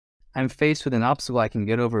I'm faced with an obstacle I can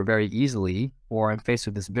get over very easily, or I'm faced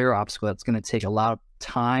with this bigger obstacle that's going to take a lot of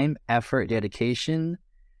time, effort, dedication,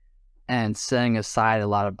 and setting aside a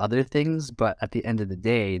lot of other things. But at the end of the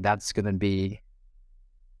day, that's going to be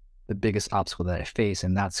the biggest obstacle that I face,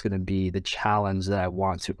 and that's going to be the challenge that I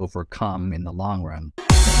want to overcome in the long run.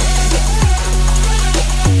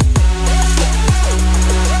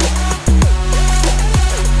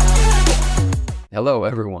 Hello,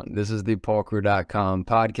 everyone. This is the Parkour.com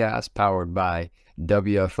podcast powered by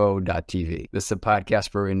WFO.TV. This is a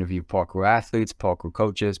podcast where we interview parkour athletes, parkour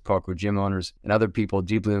coaches, parkour gym owners, and other people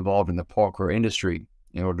deeply involved in the parkour industry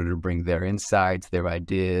in order to bring their insights, their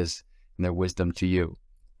ideas, and their wisdom to you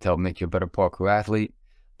to help make you a better parkour athlete,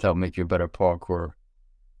 to help make you a better parkour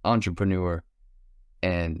entrepreneur,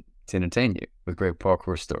 and to entertain you with great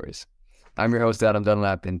parkour stories. I'm your host, Adam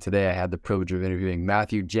Dunlap, and today I had the privilege of interviewing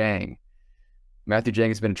Mathieu Jang. Mathieu Jang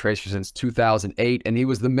has been a tracer since 2008, and he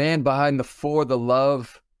was the man behind the For the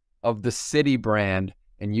Love of the City brand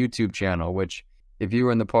and YouTube channel, which if you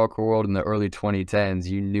were in the parkour world in the early 2010s,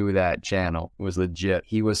 you knew that channel was legit.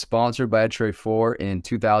 He was sponsored by Barefoot in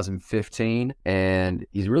 2015, and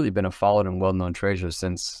he's really been a followed and well-known tracer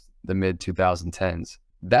since the mid-2010s.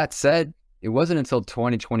 That said, it wasn't until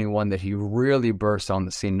 2021 that he really burst on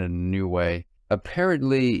the scene in a new way.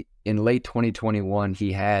 Apparently, in late 2021,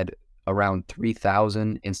 he had around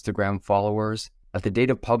 3,000 Instagram followers. At the date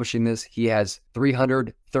of publishing this, he has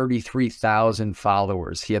 333,000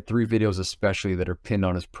 followers. He had 3 videos especially that are pinned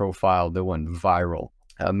on his profile that went viral.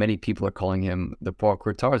 Many people are calling him the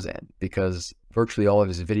Parkour Tarzan because virtually all of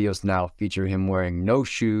his videos now feature him wearing no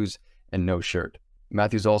shoes and no shirt.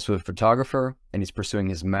 Matthew's also a photographer, and he's pursuing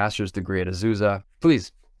his master's degree at Azusa.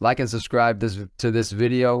 Please like and subscribe to this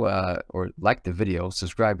video, or like the video,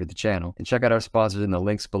 subscribe to the channel, and check out our sponsors in the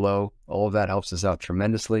links below. All of that helps us out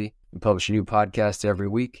tremendously. We publish a new podcast every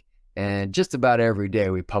week, and just about every day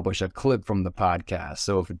we publish a clip from the podcast.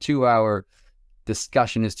 So if a 2-hour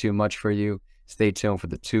discussion is too much for you, stay tuned for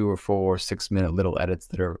the 2 or 4 or 6-minute little edits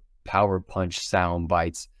that are power punch sound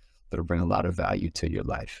bites that'll bring a lot of value to your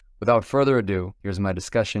life. Without further ado, here's my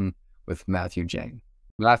discussion with Mathieu Jang.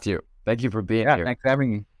 Mathieu, thank you for being here. Thanks for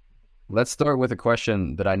having me. Let's start with a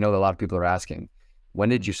question that I know that a lot of people are asking. When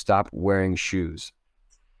did you stop wearing shoes?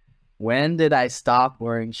 When did I stop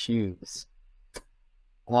wearing shoes?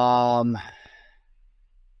 I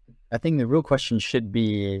think the real question should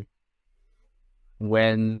be,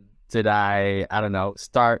 when did I don't know,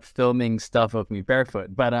 start filming stuff of me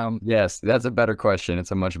barefoot? But yes, that's a better question.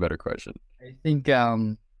 It's a much better question. I think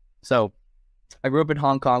so I grew up in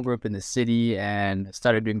Hong Kong, grew up in the city, and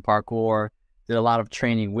started doing parkour. Did a lot of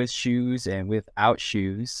training with shoes and without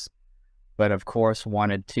shoes, but of course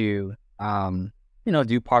wanted to,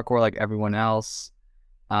 do parkour like everyone else.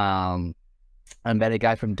 I met a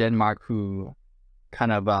guy from Denmark who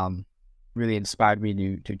kind of really inspired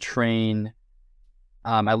me to train,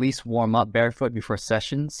 at least warm up barefoot before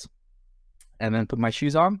sessions, and then put my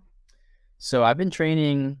shoes on. So I've been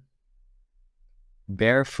training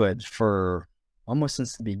barefoot for almost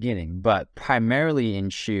since the beginning, but primarily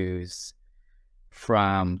in shoes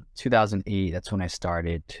from 2008. That's when I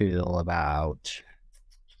started, till about,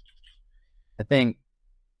 I think,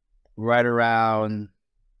 right around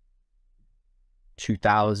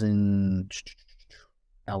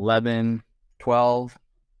 2011, 12,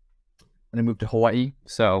 when I moved to Hawaii.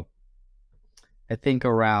 So I think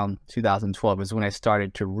around 2012 is when I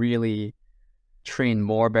started to really train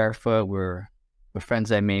more barefoot. With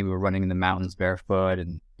friends I made, we were running in the mountains barefoot,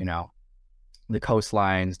 and the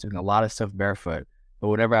coastlines, doing a lot of stuff barefoot. But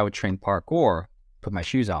whenever I would train parkour, put my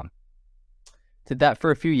shoes on. Did that for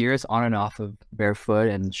a few years, on and off of barefoot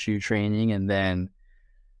and shoe training. And then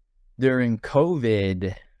during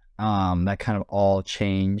COVID, that kind of all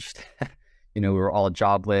changed. We were all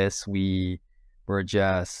jobless. We were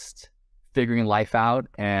just figuring life out.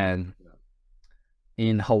 And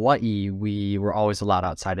in Hawaii, we were always allowed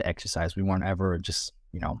outside to exercise. We weren't ever just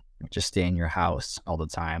stay in your house all the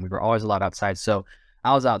time. We were always allowed outside. So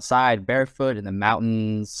I was outside barefoot in the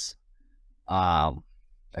mountains,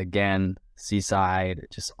 again, seaside,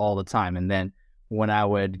 just all the time. And then when I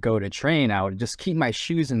would go to train, I would just keep my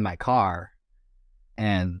shoes in my car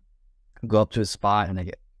and go up to a spot,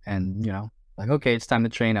 and like, okay, it's time to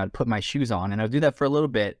train. I'd put my shoes on, and I'd do that for a little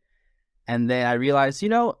bit. And then I realized,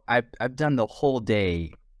 I've done the whole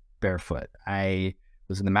day barefoot. I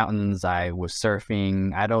was in the mountains, I was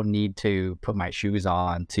surfing. I don't need to put my shoes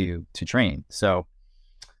on to train. So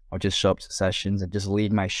I'll just show up to sessions and just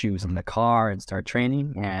leave my shoes in the car and start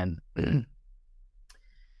training. And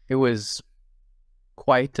it was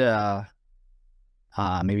quite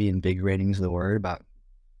maybe invigorating is the word, about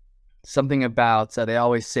something about, they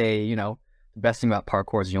always say, the best thing about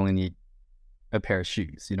parkour is you only need a pair of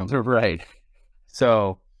shoes, Right.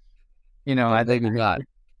 So, Well, maybe not.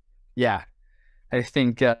 yeah, I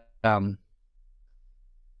think, yeah,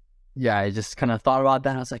 I just kind of thought about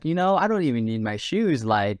that. I was like, I don't even need my shoes.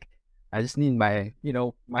 Like, I just need my,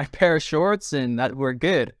 my pair of shorts, and that we're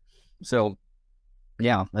good. So,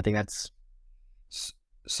 yeah, I think that's.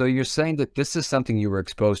 So you're saying that this is something you were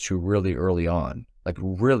exposed to really early on, like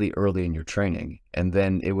really early in your training, and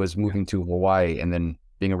then it was moving to Hawaii and then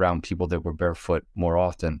being around people that were barefoot more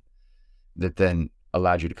often that then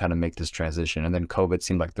allowed you to kind of make this transition. And then COVID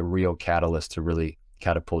seemed like the real catalyst to really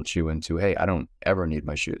catapult you into, hey, I don't ever need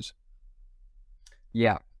my shoes.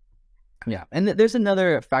 Yeah. Yeah. And there's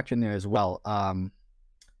another factor in there as well.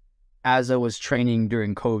 As I was training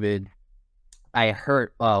during COVID, I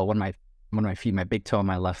hurt one of my feet, my big toe on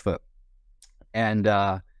my left foot. And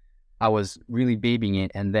I was really babying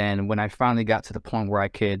it. And then when I finally got to the point where I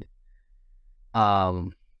could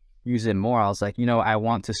use it more, I was like, I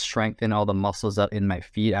want to strengthen all the muscles up in my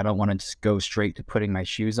feet. I don't want to just go straight to putting my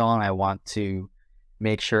shoes on. I want to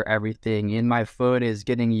make sure everything in my foot is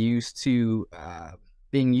getting used to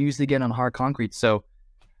being used again on hard concrete. So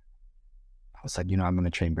I was like, I'm going to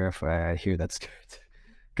train barefoot. I hear that's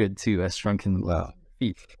good to strengthen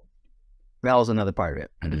feet. That was another part of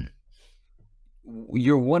it.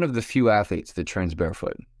 You're one of the few athletes that trains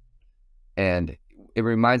barefoot. And it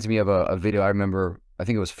reminds me of a video I remember. I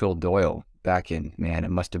think it was Phil Doyle back in, man, it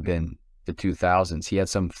must have been the 2000s. He had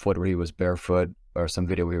some foot where he was barefoot, or some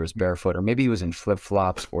video where he was barefoot, or maybe he was in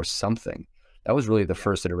flip-flops or something. That was really the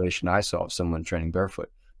first iteration I saw of someone training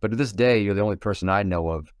barefoot. But to this day, you're the only person I know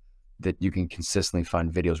of that you can consistently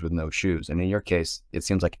find videos with no shoes. And in your case, it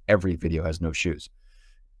seems like every video has no shoes.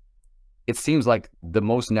 It seems like the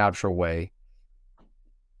most natural way.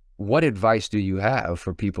 What advice do you have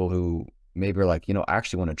for people who maybe are like, I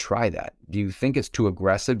actually want to try that? Do you think it's too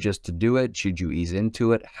aggressive just to do it? Should you ease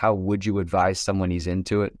into it? How would you advise someone ease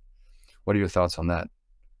into it? What are your thoughts on that?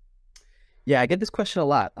 Yeah, I get this question a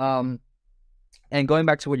lot. And going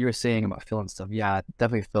back to what you were saying about Phil and stuff, yeah,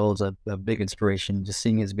 definitely Phil's a big inspiration, just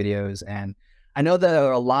seeing his videos. And I know there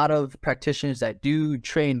are a lot of practitioners that do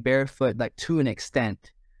train barefoot, like to an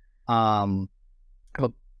extent, but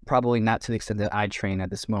probably not to the extent that I train at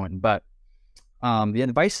this moment. But the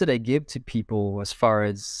advice that I give to people as far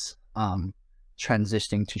as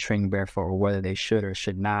transitioning to training barefoot, or whether they should or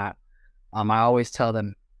should not, I always tell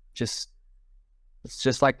them, it's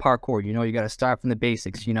just like parkour. You got to start from the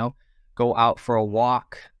basics. Go out for a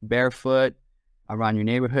walk barefoot around your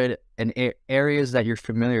neighborhood and areas that you're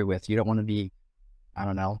familiar with. You don't want to be, I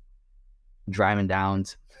don't know, driving down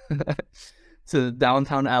to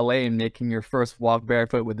downtown LA and making your first walk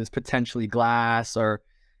barefoot with this potentially glass or,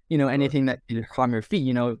 anything that could harm your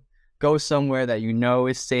feet. Go somewhere that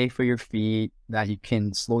is safe for your feet, that you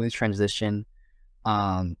can slowly transition.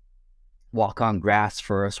 Walk on grass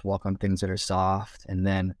first, walk on things that are soft, and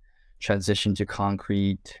then transition to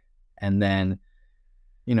concrete. And then,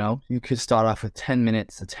 you could start off with 10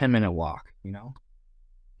 minutes, a 10-minute walk, at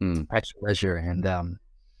your leisure, and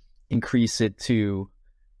increase it to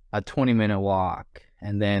a 20-minute walk.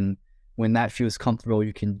 And then when that feels comfortable,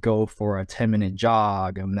 you can go for a 10-minute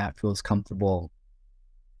jog. And when that feels comfortable,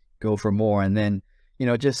 go for more. And then,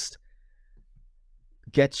 just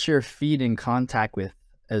get your feet in contact with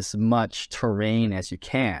as much terrain as you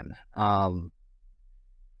can. And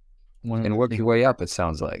work your way up, it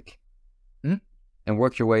sounds like. And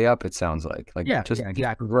work your way up, it sounds like. Just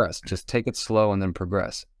progress. Just take it slow and then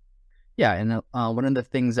progress. Yeah, and one of the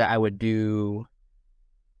things that I would do,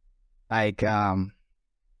 like,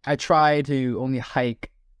 I try to only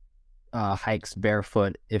hikes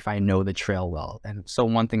barefoot if I know the trail well. And so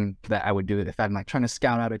one thing that I would do, if I'm like trying to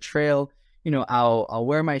scout out a trail, I'll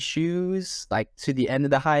wear my shoes like to the end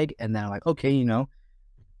of the hike, and then I'm like, okay,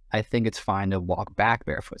 I think it's fine to walk back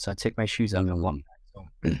barefoot. So I take my shoes up and walk back. So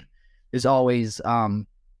there's always I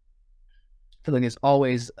feel like there's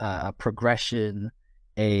always a progression,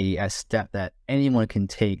 a step that anyone can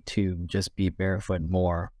take to just be barefoot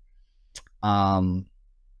more. I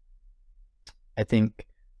think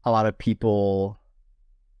a lot of people,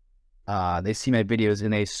 they see my videos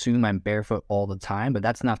and they assume I'm barefoot all the time, but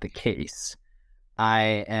that's not the case.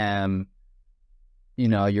 I am,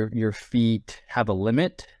 your feet have a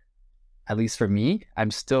limit, at least for me.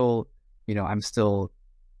 I'm still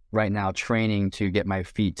right now training to get my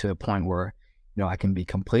feet to a point where, I can be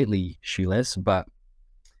completely shoeless, but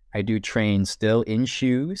I do train still in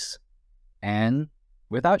shoes and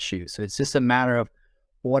without shoes. So it's just a matter of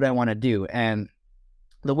what I want to do. And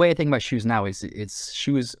the way I think about shoes now is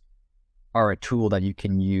shoes are a tool that you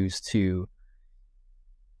can use to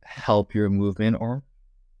help your movement, or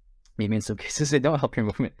maybe in some cases they don't help your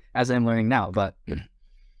movement, as I'm learning now. But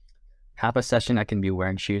half a session I can be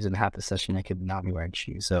wearing shoes, and half a session I could not be wearing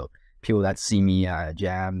shoes. So people that see me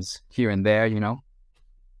jams here and there, you know,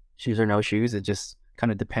 shoes or no shoes, it just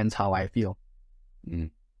kind of depends how I feel.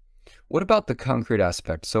 Mm. What about the concrete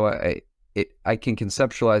aspect? So I can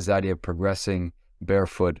conceptualize the idea of progressing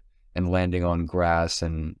barefoot and landing on grass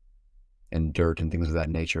and dirt and things of that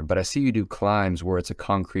nature. But I see you do climbs where it's a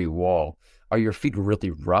concrete wall. Are your feet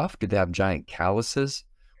really rough? Do they have giant calluses?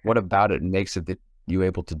 What about it makes it that you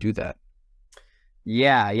able to do that?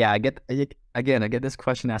 Yeah, I get this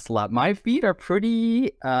question asked a lot. My feet are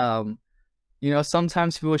pretty you know,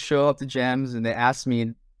 sometimes people show up to gyms and they ask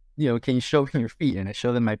me, you know, can you show me your feet? And I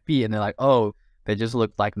show them my feet and they're like, oh, they just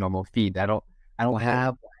look like normal feet. I don't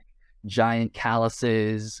have like giant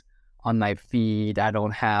calluses on my feet. I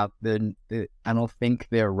don't have I don't think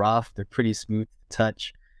they're rough. They're pretty smooth to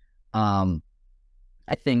touch. Um,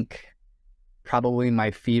 I think probably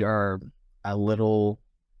my feet are a little,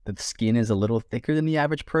 the skin is a little thicker than the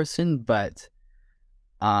average person, but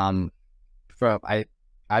um, from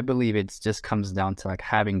I believe it just comes down to like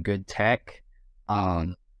having good tech.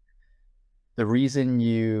 Um, the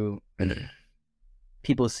reason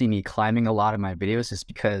people see me climbing a lot in my videos is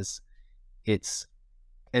because it's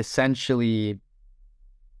essentially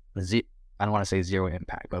I don't want to say zero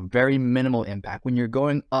impact, but very minimal impact. When you're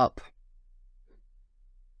going up,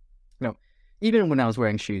 you know, even when I was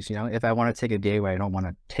wearing shoes, you know, if I want to take a day where I don't want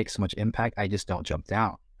to take so much impact, I just don't jump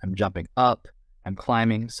down. I'm jumping up, I'm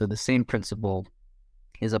climbing. So the same principle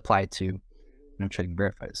is applied to, you know, training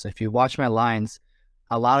barefoot. So if you watch my lines,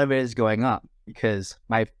 a lot of it is going up because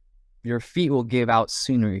your feet will give out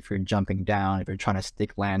sooner if you're jumping down, if you're trying to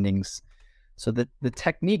stick landings. So the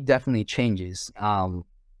technique definitely changes.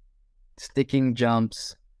 Sticking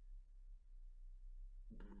jumps,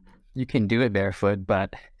 you can do it barefoot,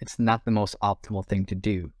 but it's not the most optimal thing to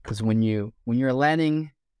do, because when you're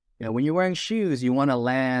landing, you know, when you're wearing shoes, you want to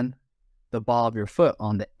land the ball of your foot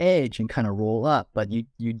on the edge and kind of roll up, but you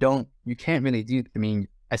can't really do. I mean,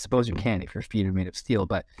 I suppose you can if your feet are made of steel,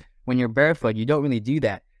 but when you're barefoot, you don't really do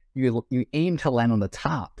that. You aim to land on the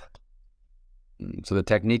top. So the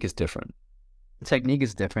technique is different. The technique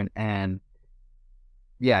is different, and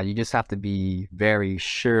yeah, you just have to be very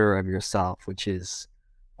sure of yourself, which is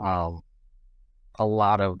a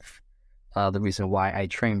lot of the reason why I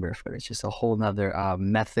train barefoot. It's just a whole nother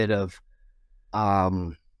method of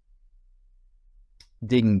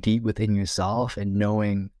digging deep within yourself and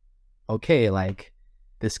knowing, okay, like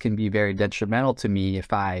this can be very detrimental to me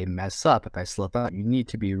if I mess up, if I slip up. You need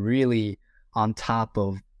to be really on top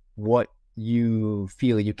of what you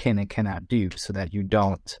feel you can and cannot do so that you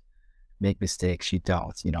don't make mistakes, you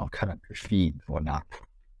don't, you know, cut up your feet or whatnot.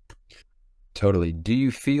 Totally. Do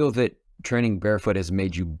you feel that training barefoot has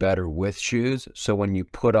made you better with shoes? So when you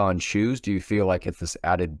put on shoes, do you feel like it's this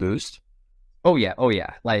added boost? Oh yeah.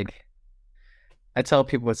 Like I tell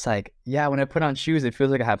people, it's like, yeah, when I put on shoes, it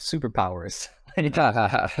feels like I have superpowers.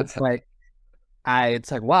 It's like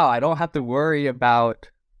it's like, wow, I don't have to worry about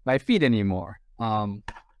my feet anymore.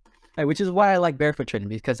 Which is why I like barefoot training,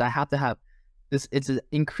 because I have to have this. It's an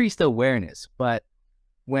increased awareness. But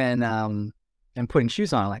when I'm putting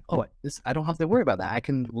shoes on, I'm like, oh, I don't have to worry about that. I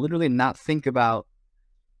can literally not think about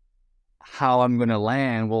how I'm gonna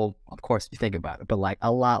land. Well, of course you think about it, but like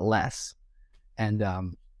a lot less. And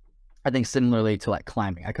I think similarly to like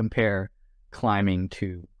climbing, I compare climbing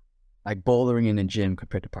to like bouldering in the gym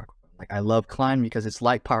compared to parkour. Like I love climbing because it's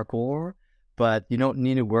like parkour, but you don't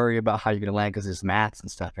need to worry about how you're gonna land because there's mats and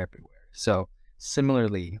stuff everywhere. So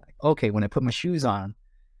similarly, like, okay, when I put my shoes on,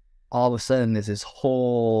 all of a sudden there's this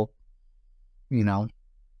whole, you know,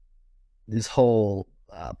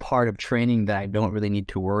 part of training that I don't really need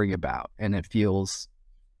to worry about, and it feels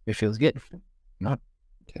good. Not,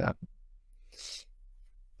 yeah.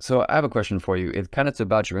 So I have a question for you. It kind of is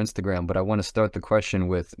about your Instagram, but I want to start the question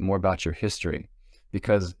with more about your history,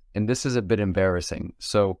 because, and this is a bit embarrassing.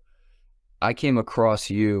 So I came across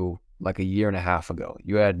you like a year and a half ago.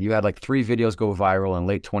 You had like 3 videos go viral in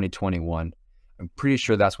late 2021. I'm pretty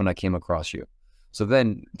sure that's when I came across you. So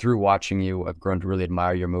then through watching you, I've grown to really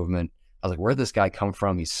admire your movement. I was like, where'd this guy come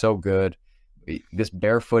from? He's so good. This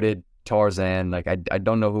barefooted Tarzan, like I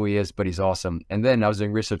don't know who he is, but he's awesome. And then I was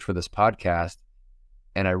doing research for this podcast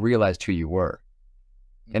and I realized who you were.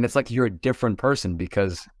 And it's like you're a different person,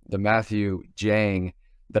 because the Mathieu Jang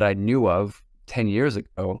that I knew of 10 years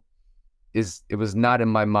ago, it was not in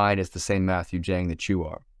my mind as the same Mathieu Jang that you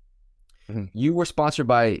are. Mm-hmm. You were sponsored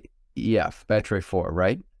by Barefoot,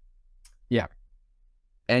 right? Yeah.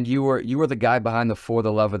 And you were the guy behind the For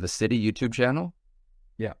the Love of the City YouTube channel?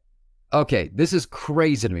 Yeah. Okay, this is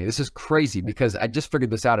crazy to me. This is crazy because I just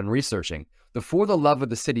figured this out in researching. The For the Love of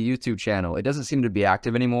the City YouTube channel, it doesn't seem to be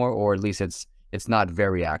active anymore, or at least it's not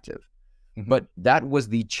very active. But that was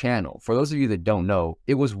the channel. For those of you that don't know,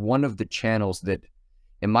 it was one of the channels that,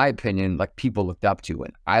 in my opinion, like people looked up to,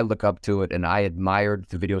 and I look up to it, and I admired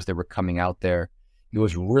the videos that were coming out there. It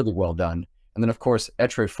was really well done. And then, of course,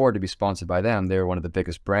 Etre Ford, to be sponsored by them, they're one of the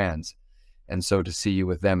biggest brands. And so to see you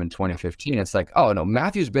with them in 2015, it's like, oh, no,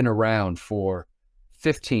 Matthew's been around for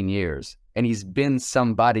 15 years, and he's been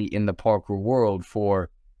somebody in the parkour world for,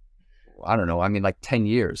 I don't know, I mean, like 10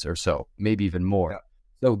 years or so, maybe even more. Yeah.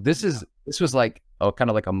 So this was like, kind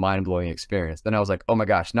of like a mind-blowing experience. Then I was like, oh my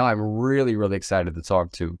gosh, now I'm really, really excited to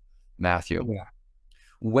talk to Mathieu. Yeah.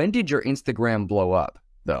 When did your Instagram blow up,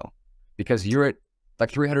 though? Because you're at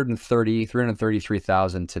like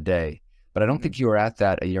 333,000 today, but I don't think you were at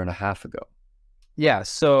that a year and a half ago. Yeah,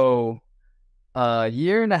 so a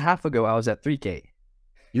year and a half ago, I was at 3K.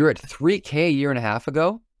 You're at 3K a year and a half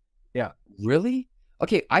ago? Yeah. Really?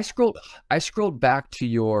 Okay, I scrolled back to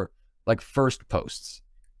your like first posts.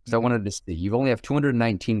 So I wanted to see, you only have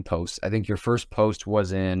 219 posts. I think your first post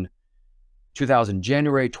was in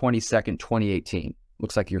January 22nd, 2018.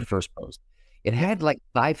 Looks like your first post. It had like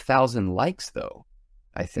 5,000 likes though,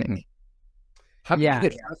 I think. How did you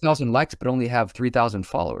get 5,000 likes but only have 3,000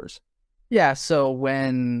 followers? Yeah, so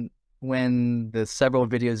when the several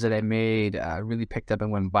videos that I made really picked up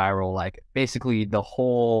and went viral, like basically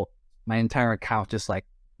my entire account just like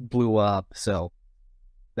blew up. So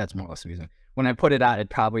that's more or less the reason. When I put it out, it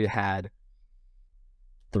probably had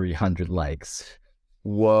 300 likes.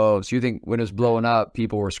 Whoa. So you think when it was blowing up,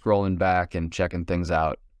 people were scrolling back and checking things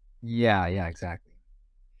out? Yeah, exactly.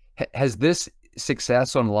 Has this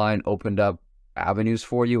success online opened up avenues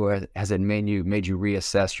for you, or has it made you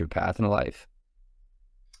reassess your path in life?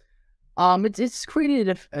 It's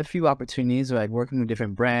created a few opportunities, like working with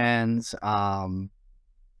different brands. I'm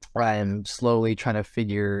slowly trying to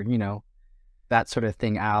figure, that sort of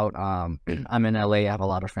thing out. I'm in LA. I have a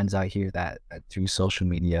lot of friends out here that do social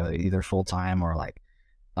media, either full time or like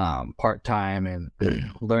part time, and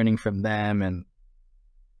learning from them. And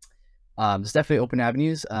it's definitely open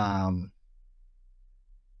avenues.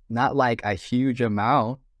 Not like a huge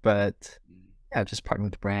amount, but yeah, just partnering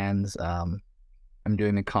with brands. I'm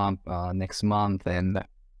doing a comp next month, and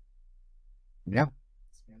yeah,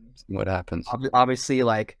 what happens? Obviously,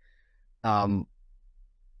 like 4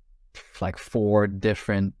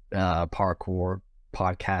 different parkour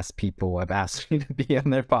podcast people have asked me to be on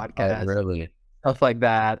their podcast. Oh, really? Stuff like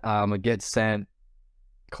that. I get sent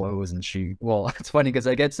clothes and shoes. Well, it's funny because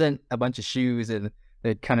I get sent a bunch of shoes, and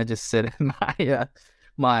they kind of just sit in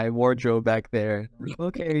my wardrobe back there.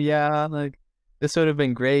 Okay, yeah, like this would have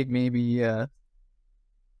been great maybe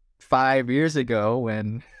 5 years ago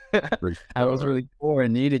when I was really poor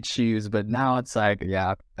and needed shoes, but now it's like,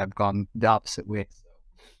 yeah, I've gone the opposite way.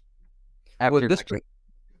 So after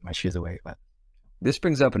my shoes away, but this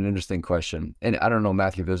brings up an interesting question, and I don't know,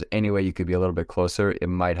 Mathieu, if there's any way you could be a little bit closer, it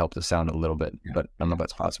might help the sound a little bit, but I don't know if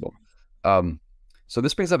that's possible. So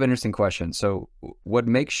this brings up an interesting question. So what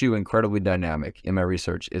makes you incredibly dynamic in my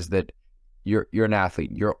research is that you're an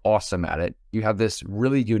athlete. You're awesome at it. You have this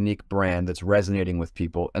really unique brand that's resonating with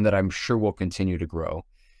people and that I'm sure will continue to grow.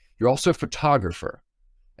 You're also a photographer,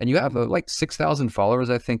 and you have like 6,000 followers,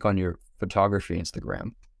 I think, on your photography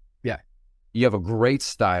Instagram. Yeah. You have a great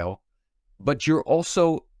style, but you're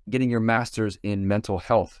also getting your master's in mental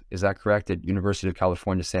health. Is that correct? At University of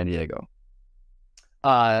California, San Diego.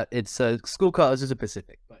 It's a school called Azusa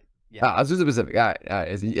Pacific, but yeah. Azusa Pacific. I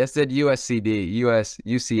said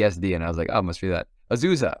UCSD, and I was like, oh, it must be that.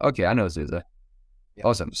 Azusa. Okay, I know Azusa. Yeah.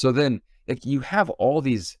 Awesome. So then, like, you have all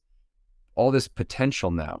this potential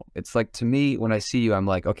now. It's like, to me, when I see you, I'm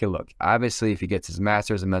like, okay, look, obviously, if he gets his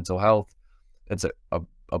master's in mental health, it's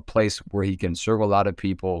a place where he can serve a lot of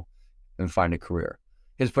people and find a career.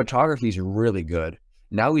 His photography is really good.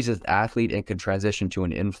 Now he's an athlete and can transition to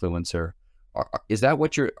an influencer. Is that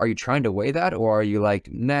what are you trying to weigh that? Or are you like,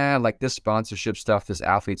 nah, like this sponsorship stuff, this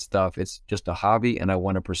athlete stuff, it's just a hobby and I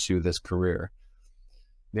want to pursue this career?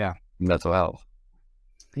 Yeah. Mental health.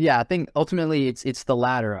 Yeah, I think ultimately it's the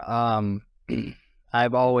latter.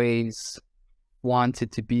 I've always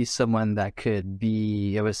wanted to be someone that could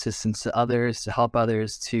be of assistance to others, to help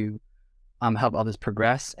others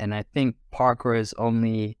progress. And I think parkour has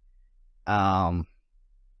only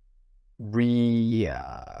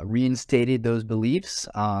reinstated those beliefs.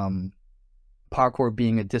 Parkour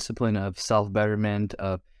being a discipline of self-betterment,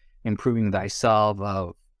 of improving thyself,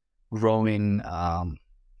 of growing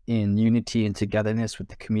in unity and togetherness with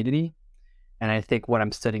the community. And I think what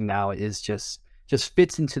I'm studying now is just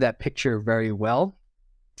fits into that picture very well.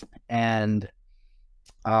 And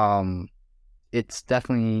it's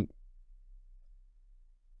definitely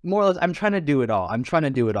more or less, I'm trying to do it all.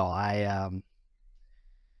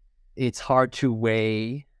 It's hard to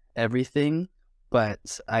weigh everything,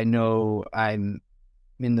 but I know I'm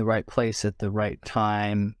in the right place at the right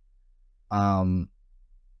time.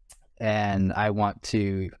 And I want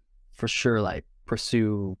to for sure like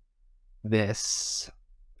pursue this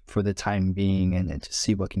for the time being and to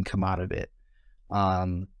see what can come out of it.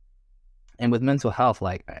 And with mental health,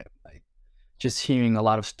 like I just hearing a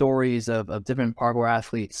lot of stories of different parkour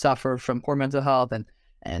athletes suffer from poor mental health,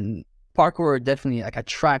 and parkour definitely like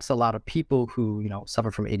attracts a lot of people who, you know, suffer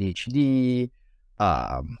from ADHD,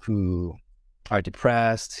 who are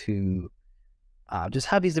depressed, who just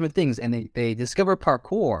have these different things, and they discover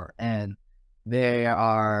parkour and they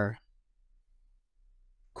are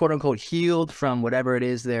quote unquote healed from whatever it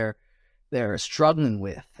is they're struggling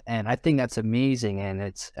with. And I think that's amazing, and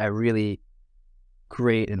it's a really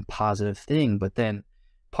great and positive thing. But then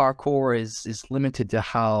parkour is limited to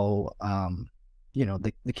how you know,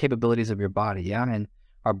 the capabilities of your body. Yeah. And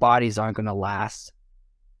our bodies aren't going to last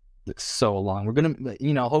so long. We're going to,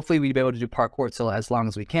 you know, hopefully we'd be able to do parkour till as long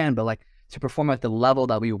as we can, but like to perform at the level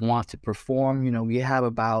that we want to perform, you know, we have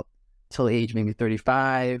about till age maybe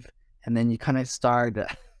 35, and then you kind of start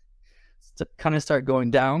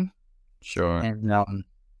going down. Sure. And where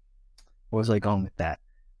was I going with that?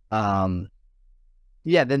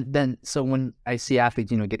 Yeah, then so when I see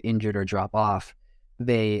athletes, you know, get injured or drop off,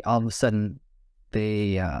 they all of a sudden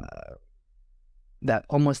that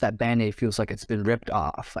almost that band-aid feels like it's been ripped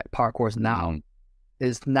off. Like parkour's now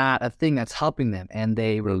is not a thing that's helping them, and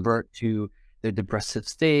they revert to their depressive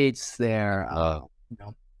states, their you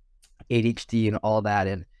know, ADHD and all that,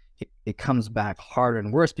 and it comes back harder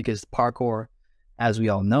and worse because parkour, as we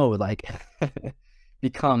all know, like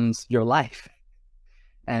becomes your life.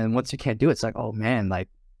 And once you can't do it, it's like, oh man, like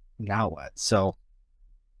now what? So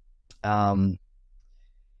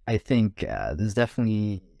I think there's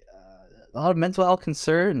definitely a lot of mental health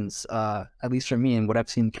concerns, at least for me and what I've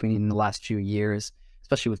seen in the community in the last few years,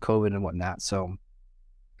 especially with COVID and whatnot. So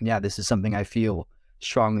yeah, this is something I feel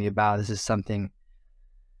strongly about. This is something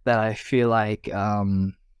that I feel like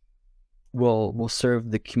will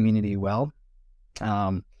serve the community well.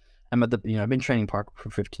 I'm at the, you know, I've been training parkour for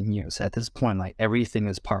 15 years. At this point, like everything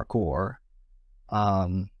is parkour.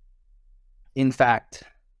 In fact,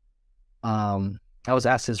 I was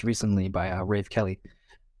asked this recently by Rafe Kelly.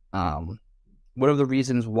 One of the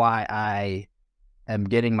reasons why I am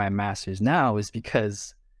getting my master's now is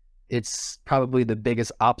because it's probably the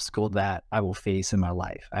biggest obstacle that I will face in my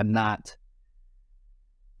life. I'm not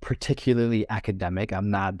particularly academic. I'm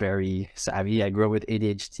not very savvy. I grew up with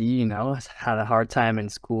ADHD, you know, had a hard time in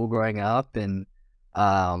school growing up. And,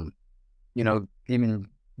 you know, even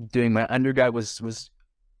doing my undergrad was,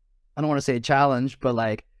 I don't want to say a challenge, but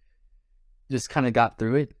like just kind of got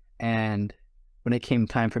through it. And when it came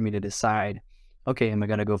time for me to decide, okay, am I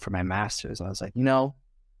going to go for my master's? I was like, you know,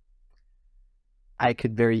 I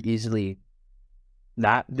could very easily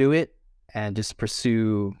not do it and just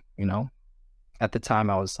pursue, you know, at the time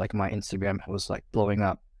I was like, my Instagram was like blowing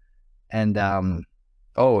up. And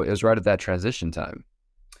oh, it was right at that transition time.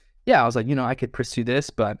 Yeah, I was like, you know, I could pursue this,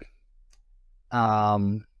 but I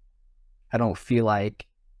don't feel like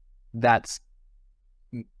that's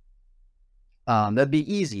that'd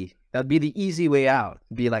be easy. That'd be the easy way out.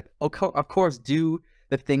 Be like, okay, of course, do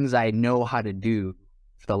the things I know how to do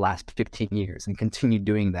for the last 15 years and continue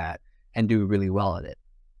doing that and do really well at it.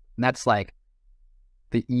 And that's like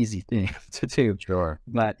the easy thing to do. Sure.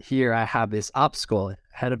 But here I have this obstacle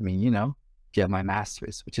ahead of me, you know, get my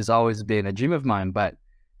master's, which has always been a dream of mine, but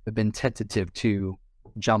I've been tentative to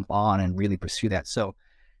jump on and really pursue that. So,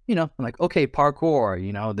 you know, I'm like, okay, parkour,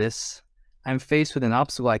 you know, this, I'm faced with an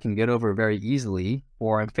obstacle I can get over very easily,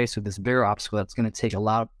 or I'm faced with this bigger obstacle that's going to take a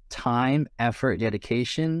lot of time, effort,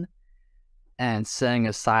 dedication, and setting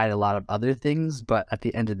aside a lot of other things. But at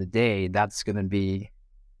the end of the day, that's going to be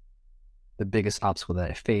the biggest obstacle that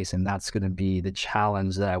I face, and that's going to be the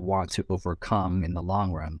challenge that I want to overcome in the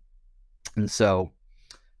long run. And so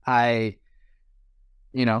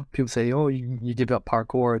you know, people say, oh, you give up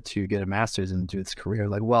parkour to get a master's and do this career.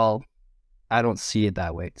 Like, well, I don't see it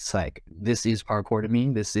that way. It's like, this is parkour to me.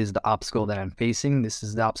 This is the obstacle that I'm facing. This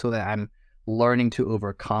is the obstacle that I'm learning to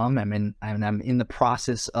overcome. I'm in the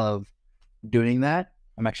process of doing that.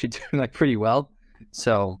 I'm actually doing like pretty well.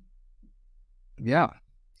 So yeah.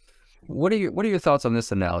 What are your thoughts on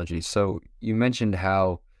this analogy? So you mentioned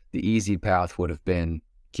how the easy path would have been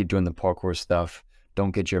keep doing the parkour stuff.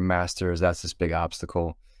 Don't get your master's. That's this big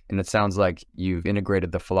obstacle. And it sounds like you've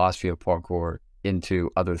integrated the philosophy of parkour into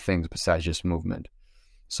other things besides just movement.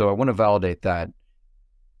 So I want to validate that.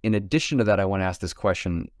 In addition to that, I want to ask this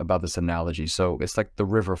question about this analogy. So it's like the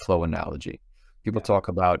river flow analogy. People talk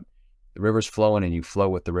about the river's flowing and you flow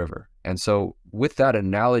with the river. And so with that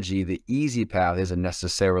analogy, the easy path isn't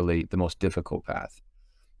necessarily the most difficult path.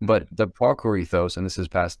 But the parkour ethos, and this is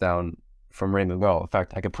passed down from Raymond Bell. In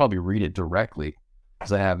fact, I could probably read it directly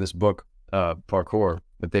because I have this book, Parkour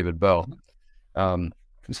with David Bell.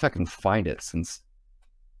 If I can find it, since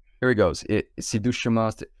here he goes.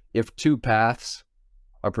 If two paths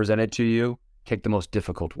are presented to you, take the most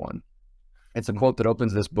difficult one. It's a quote that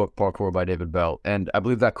opens this book, Parkour by David Bell. And I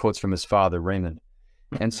believe that quote's from his father, Raymond.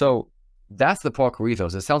 And so that's the parkour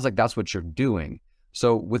ethos. It sounds like that's what you're doing.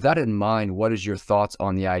 So with that in mind, what is your thoughts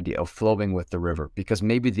on the idea of flowing with the river? Because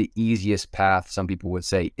maybe the easiest path, some people would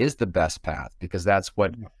say, is the best path, because that's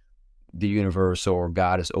what the universe or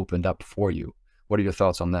God has opened up for you. What are your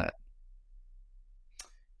thoughts on that?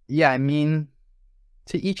 Yeah, I mean,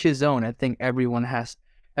 to each his own. I think everyone has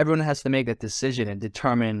to make that decision and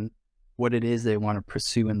determine what it is they want to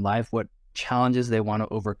pursue in life, what challenges they want to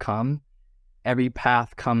overcome. Every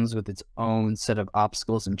path comes with its own set of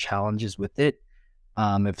obstacles and challenges with it.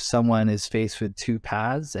 If someone is faced with two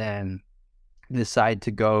paths and decide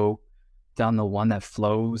to go down the one that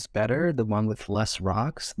flows better, the one with less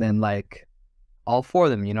rocks, then like all for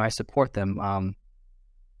them, I support them.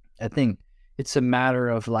 I think it's a matter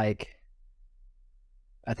of like,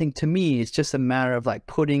 I think to me, it's just a matter of like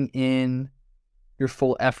putting in your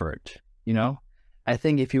full effort, I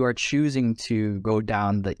think if you are choosing to go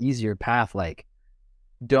down the easier path, like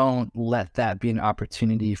don't let that be an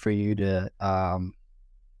opportunity for you to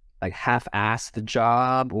like half-ass the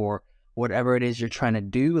job or whatever it is you're trying to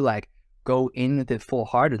do. Like go in with it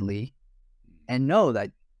full-heartedly and know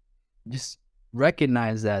that, just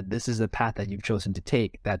recognize that this is a path that you've chosen to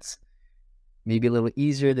take. That's maybe a little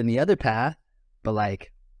easier than the other path, but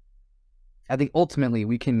like, I think ultimately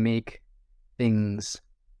we can make things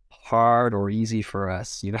hard or easy for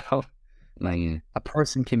us, like a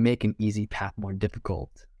person can make an easy path more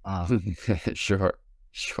difficult. Sure.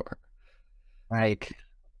 Like,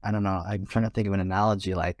 I don't know. I'm trying to think of an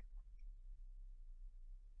analogy. Like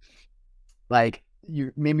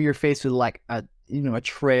maybe you're faced with like a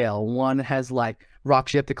trail. One has like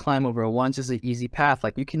rocks you have to climb over. One's just an easy path.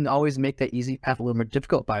 Like you can always make that easy path a little more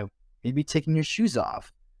difficult by maybe taking your shoes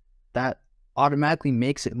off. That automatically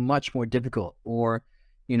makes it much more difficult. Or,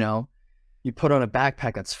 you put on a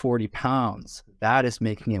backpack that's 40 pounds. That is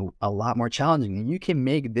making it a lot more challenging. And you can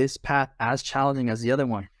make this path as challenging as the other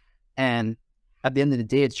one. And at the end of the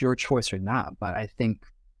day, it's your choice or not. But I think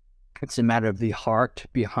it's a matter of the heart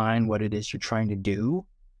behind what it is you're trying to do.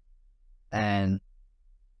 And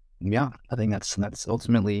yeah, I think that's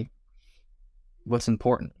ultimately what's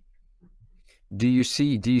important. Do you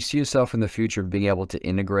see yourself in the future being able to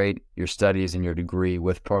integrate your studies and your degree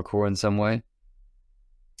with parkour in some way?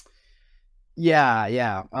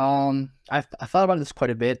 Yeah. I thought about this quite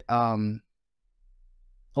a bit.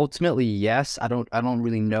 Ultimately, yes. I don't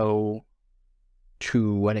really know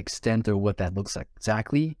to what extent or what that looks like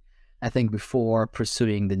exactly. I think before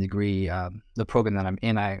pursuing the degree, the program that I'm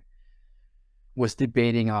in, I was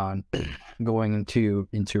debating on going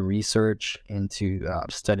into research, into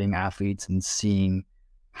studying athletes and seeing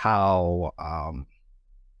how,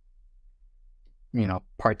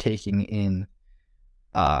 partaking in,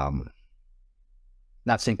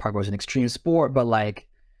 not saying parkour is an extreme sport, but like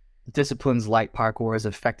disciplines like parkour is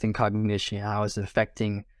affecting cognition, how it's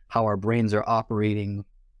affecting how our brains are operating,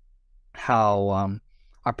 how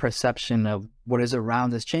our perception of what is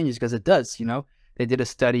around us changes, because it does. They did a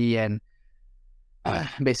study and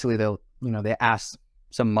basically they asked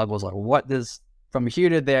some muggles like, what does from here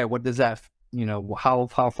to there, what does that, how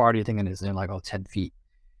far do you think it is? And they're like, 10 feet.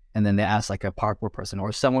 And then they asked like a parkour person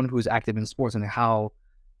or someone who's active in sports, and how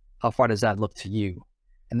far does that look to you?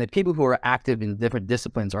 And the people who are active in different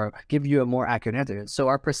disciplines give you a more accurate answer. So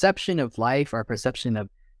our perception of life, our perception of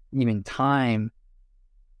even time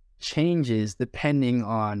changes depending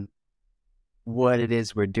on what it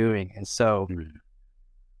is we're doing. And so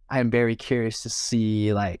I'm very curious to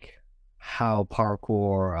see like how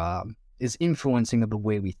parkour is influencing the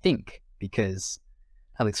way we think, because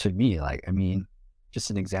at least for me, like, I mean, just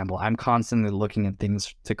an example, I'm constantly looking at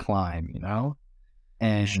things to climb,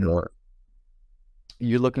 and Sure.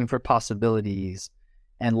 You're looking for possibilities.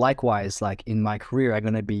 And likewise, like in my career, I'm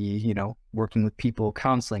going to be, working with people,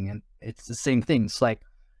 counseling, and it's the same thing. It's like,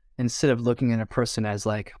 instead of looking at a person as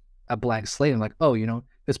like a blank slate, I'm like, oh,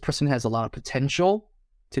 this person has a lot of potential.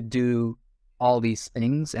 to do all these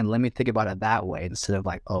things, and let me think about it that way instead of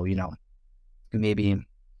like, oh, maybe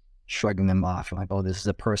shrugging them off, like, oh, this is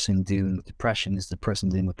a person dealing with depression, this is a person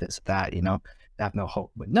dealing with this, that, they have no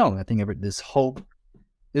hope. But no, I think there's hope.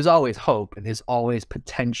 There's always hope, and there's always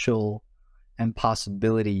potential and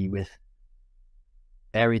possibility with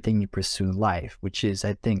everything you pursue in life, which is,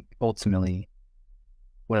 I think, ultimately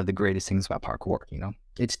one of the greatest things about parkour.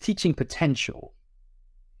 It's teaching potential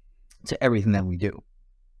to everything that we do.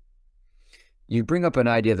 You bring up an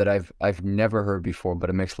idea that I've never heard before, but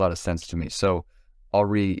it makes a lot of sense to me. So I'll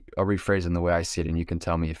rephrase in the way I see it, and you can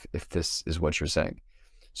tell me if this is what you're saying.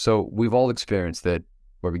 So we've all experienced that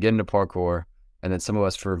where we get into parkour, and then some of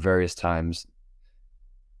us for various times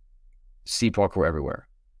see parkour everywhere,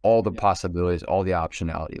 all the possibilities, all the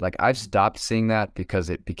optionality. Like, I've stopped seeing that because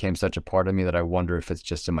it became such a part of me that I wonder if it's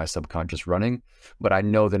just in my subconscious running. But I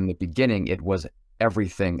know that in the beginning, it was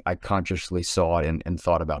everything I consciously saw and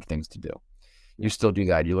thought about things to do. You still do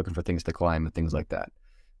that. You're looking for things to climb and things like that.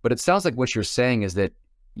 But it sounds like what you're saying is that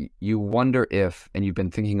you wonder if, and you've been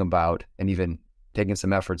thinking about and even taking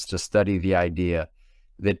some efforts to study the idea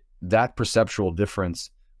that perceptual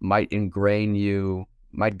difference might ingrain you,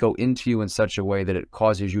 might go into you in such a way that it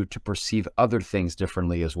causes you to perceive other things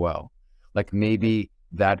differently as well. Like maybe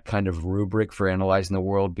that kind of rubric for analyzing the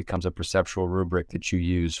world becomes a perceptual rubric that you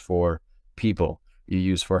use for people, you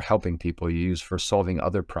use for helping people, you use for solving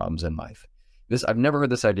other problems in life. I've never heard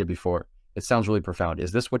this idea before. It sounds really profound.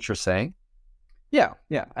 Is this what you're saying? Yeah.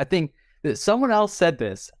 I think that someone else said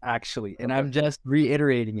this, actually, and I'm just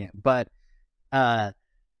reiterating it. But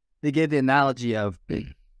they gave the analogy of,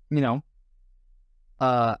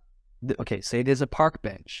 okay, say there's a park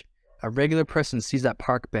bench. A regular person sees that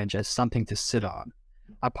park bench as something to sit on.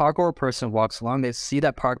 A parkour person walks along, they see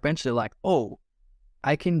that park bench, they're like, oh,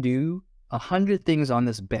 I can do 100 things on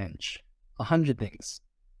this bench. 100 things.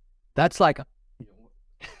 That's like,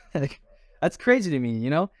 that's crazy to me,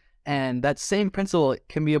 And that same principle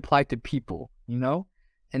can be applied to people,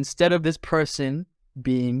 Instead of this person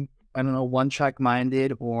being, I don't know, one-track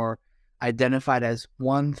minded or identified as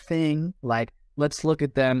one thing, like, let's look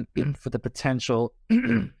at them for the potential,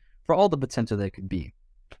 for all the potential they could be.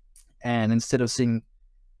 And instead of seeing,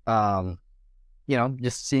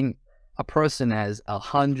 just seeing a person as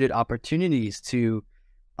 100 opportunities to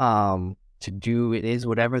do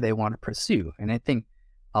whatever they want to pursue. And I think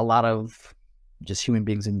a lot of just human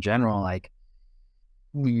beings in general, like,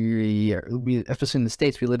 we especially in the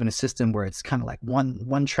States, we live in a system where it's kind of like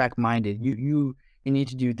one track minded. You need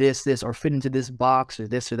to do this, or fit into this box, or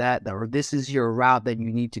this or that, or this is your route that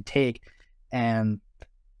you need to take. And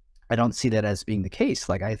I don't see that as being the case.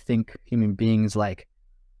 Like, I think human beings, like,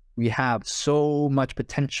 we have so much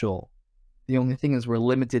potential. The only thing is we're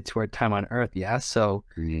limited to our time on Earth. Yeah. So,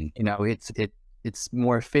 it's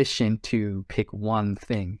more efficient to pick one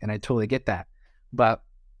thing. And I totally get that. But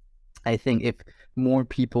I think if more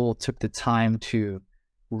people took the time to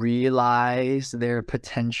realize their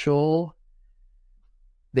potential,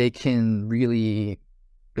 they can really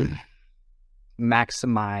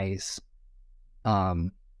maximize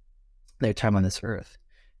their time on this earth.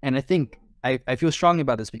 And I think I feel strongly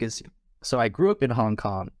about this because, so I grew up in Hong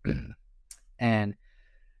Kong and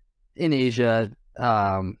in Asia,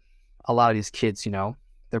 a lot of these kids,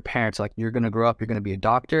 their parents are like, you're going to grow up, you're going to be a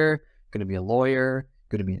doctor, going to be a lawyer,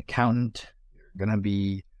 going to be an accountant, you're going to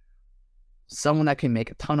be someone that can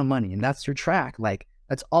make a ton of money. And that's your track. Like,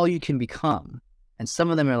 that's all you can become. And some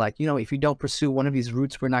of them are like, if you don't pursue one of these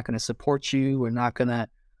routes, we're not going to support you. We're not going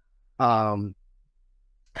to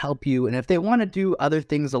help you. And if they want to do other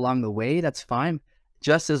things along the way, that's fine.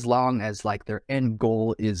 Just as long as, like, their end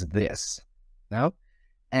goal is this,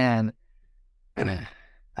 And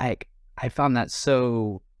I found that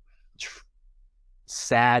so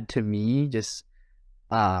sad to me, just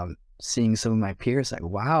seeing some of my peers like,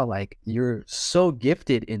 wow, like, you're so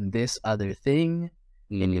gifted in this other thing.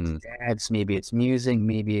 And it's dance, maybe it's music,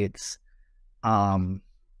 maybe it's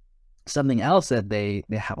something else that they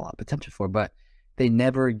have a lot of potential for, but they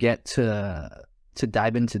never get to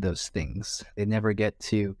dive into those things. They never get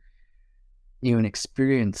to even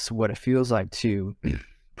experience what it feels like to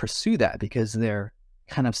pursue that, because they're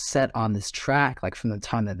kind of set on this track, like, from the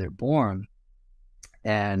time that they're born.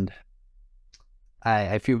 And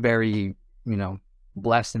I feel very,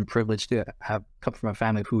 blessed and privileged to have come from a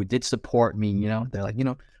family who did support me. They're like,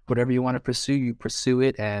 whatever you want to pursue, you pursue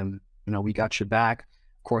it, and we got your back.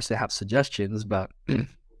 Of course, they have suggestions, but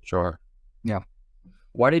sure. Yeah.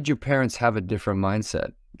 Why did your parents have a different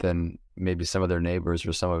mindset than maybe some of their neighbors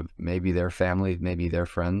or some of maybe their family, maybe their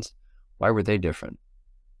friends? Why were they different?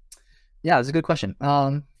 Yeah, that's a good question.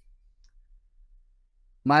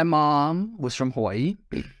 My mom was from Hawaii.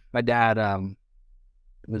 My dad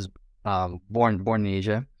was born in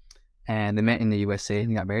Asia, and they met in the USA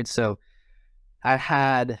and got married. So I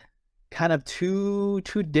had kind of two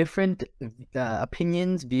different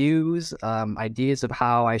opinions, views, ideas of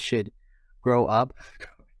how I should grow up,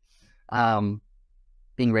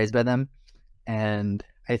 being raised by them. And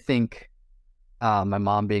I think my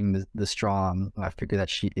mom being the strong figure that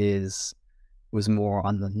she is, was more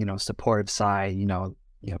on the supportive side.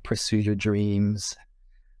 Pursue your dreams,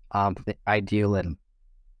 the ideal, and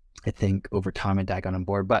I think over time my dad got on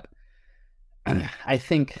board. But I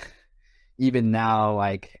think even now,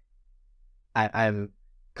 like I'm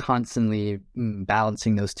constantly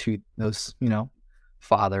balancing those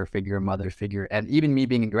father figure, mother figure, and even me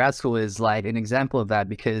being in grad school is like an example of that,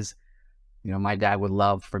 because my dad would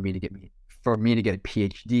love for me to get a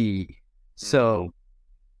PhD. So,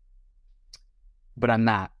 but I'm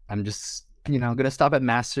not. I'm just gonna stop at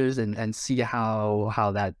masters and see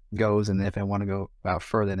how that goes, and if I want to go out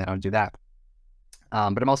further, then I'll do that.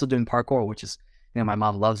 But I'm also doing parkour, which is my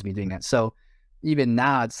mom loves me doing that. So even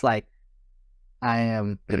now, it's like I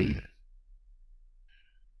am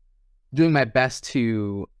doing my best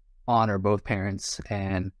to honor both parents,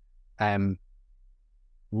 and I'm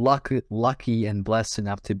lucky and blessed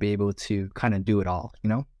enough to be able to kind of do it all,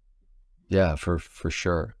 Yeah, for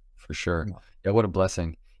sure. For sure. Yeah, what a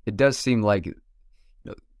blessing. It does seem like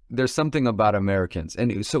there's something about Americans.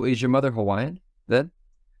 And so is your mother Hawaiian then?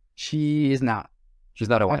 She is not. She's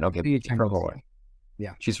not Hawaiian. Okay. She's from Hawaii.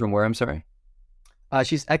 Yeah. She's from where? I'm sorry.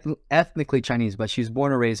 She's ethnically Chinese, but she's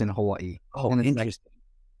born and raised in Hawaii. Oh, and interesting.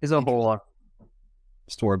 There's a whole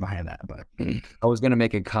story behind that, but I was going to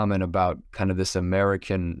make a comment about kind of this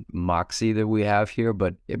American moxie that we have here,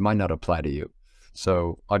 but it might not apply to you.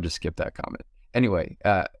 So I'll just skip that comment. Anyway,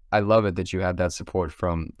 I love it that you had that support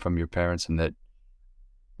from your parents, and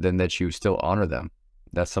that you still honor them.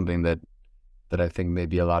 That's something that I think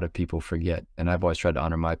maybe a lot of people forget. And I've always tried to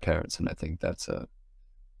honor my parents, and I think that's a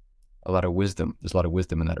lot of wisdom. There's a lot of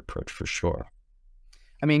wisdom in that approach for sure.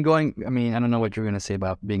 I don't know what you're going to say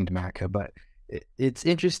about being in America, but it's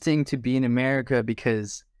interesting to be in America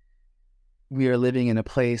because we are living in a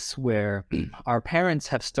place where our parents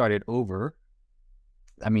have started over.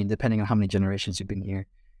 I mean, depending on how many generations you've been here,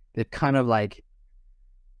 they've kind of like,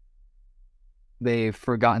 they've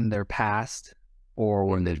forgotten their past or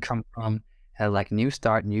where they've come from, had like new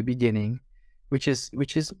start, new beginning, which is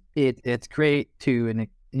it's great to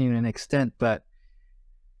an extent, but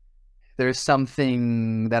there's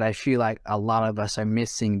something that I feel like a lot of us are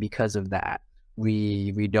missing because of that.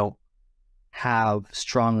 We don't have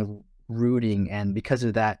strong rooting, and because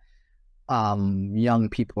of that, young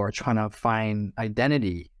people are trying to find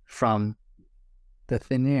identity from the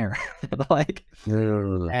thin air, like,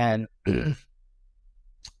 and in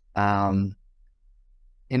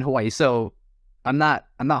Hawaii. So I'm not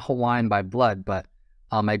Hawaiian by blood, but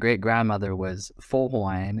my great grandmother was full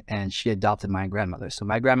Hawaiian, and she adopted my grandmother. So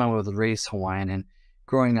my grandmother was raised Hawaiian, and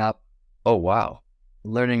growing up, oh wow,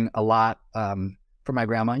 learning a lot from my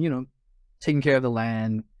grandma. Taking care of the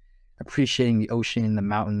land, appreciating the ocean, the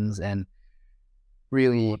mountains, and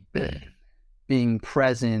really being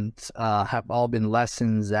present have all been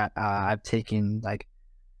lessons that I've taken like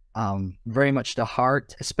very much to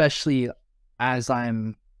heart, especially as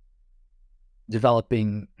I'm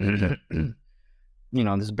developing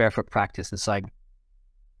this barefoot practice. It's like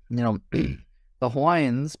the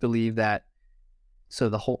Hawaiians believe that,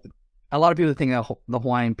 a lot of people think that the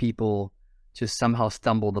Hawaiian people just somehow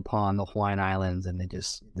stumbled upon the Hawaiian Islands and they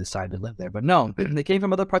just decided to live there. But no, they came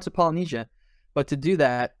from other parts of Polynesia. But to do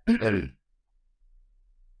that,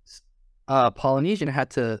 Polynesian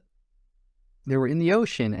they were in the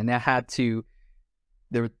ocean, and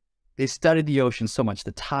they studied the ocean so much,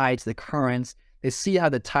 the tides, the currents. They see how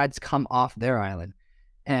the tides come off their island.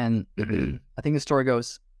 And I think the story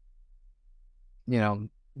goes,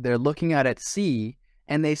 they're looking at sea,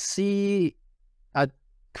 and they see a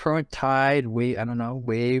current tide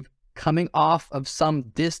wave coming off of some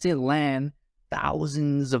distant land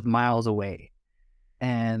thousands of miles away.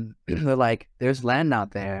 And they're like, there's land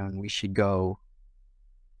out there, and we should go,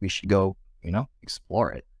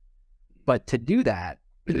 explore it. But to do that,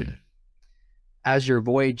 as you're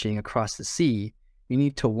voyaging across the sea, you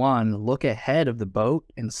need to, one, look ahead of the boat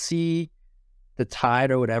and see the tide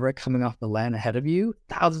or whatever coming off the land ahead of you,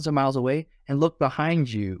 thousands of miles away, and look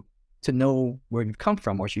behind you to know where you've come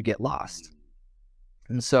from, or you get lost.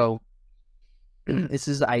 And so this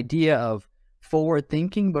is the idea of forward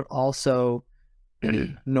thinking, but also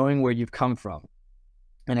knowing where you've come from.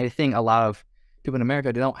 And I think a lot of people in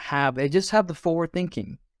America, they just have the forward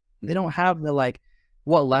thinking. They don't have the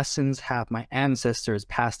what lessons have my ancestors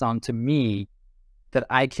passed on to me that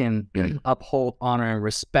I can uphold, honor, and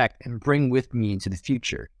respect and bring with me into the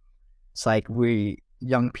future. It's like we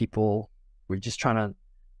young people, we're just trying to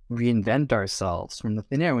reinvent ourselves from the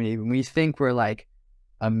thin air. We think we're like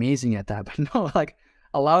amazing at that, but no, like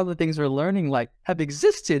a lot of the things we're learning like have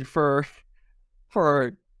existed for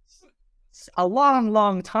a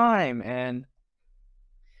long time. And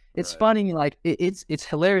it's funny, like it's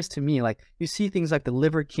hilarious to me. Like you see things like the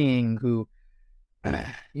Liver King who,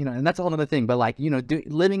 you know, and that's a whole other thing, but like, you know,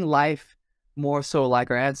 living life more so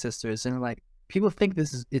like our ancestors, and like people think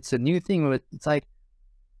it's a new thing, but it's like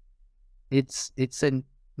it's a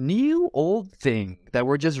new old thing that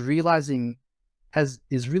we're just realizing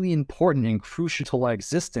is really important and crucial to our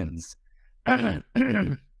existence that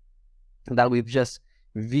we've just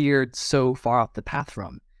veered so far off the path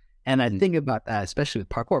from. And I think about that, especially with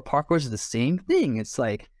parkour. Parkour is the same thing. It's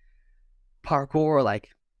like parkour, like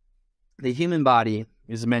the human body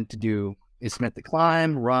is meant to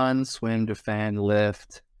climb, run, swim, defend,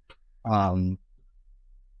 lift, and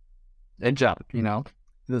jump, you know?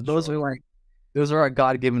 Those are our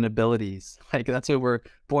God-given abilities. Like that's what we're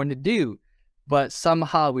born to do. But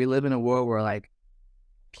somehow we live in a world where like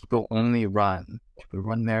people only run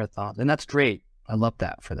marathons, and that's great. I love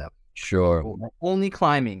that for them. Sure. Only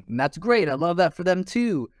climbing, and that's great. I love that for them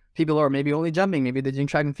too. People are maybe only jumping, maybe they're doing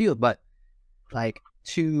track and field, but like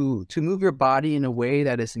to move your body in a way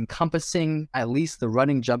that is encompassing at least the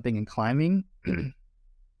running, jumping, and climbing,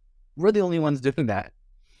 we're the only ones doing that.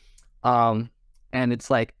 And it's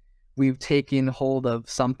like we've taken hold of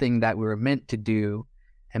something that we were meant to do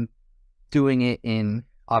and doing it in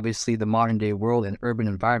obviously the modern day world in urban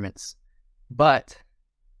environments. But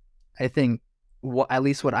I think at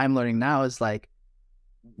least what I'm learning now is like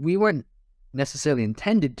we weren't necessarily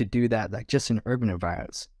intended to do that like just in urban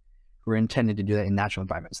environments. We're intended to do that in natural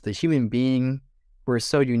environments. The human being, we're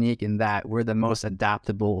so unique in that we're the most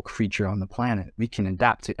adaptable creature on the planet. We can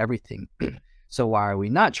adapt to everything. So why are we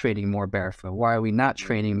not training more barefoot? Why are we not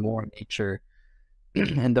training more nature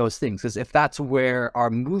and those things? Because if that's where our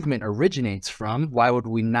movement originates from, why would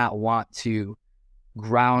we not want to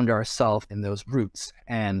ground ourselves in those roots?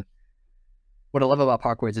 And what I love about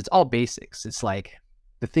parkour is it's all basics. It's like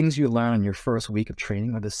the things you learn on your first week of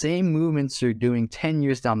training are the same movements you're doing 10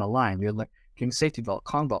 years down the line. You're like doing safety belt,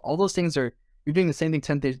 Kong belt, all those things you're doing the same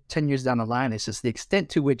thing 10 years down the line. It's just the extent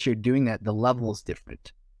to which you're doing that, the level is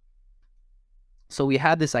different. So we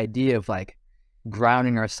had this idea of like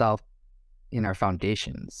grounding ourselves in our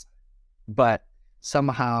foundations, but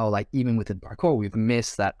somehow like even within parkour, we've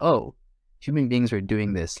missed that, oh, human beings are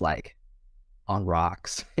doing this like on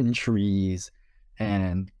rocks and trees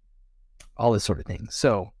and all this sort of thing.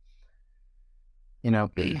 So, you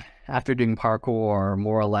know, after doing parkour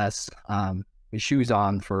more or less with shoes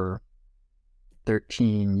on for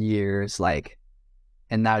 13 years, like,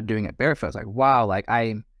 and now doing it barefoot, it's like, wow, like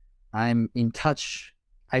I'm in touch.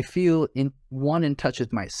 I feel in touch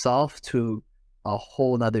with myself to a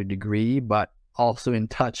whole nother degree, but also in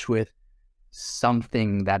touch with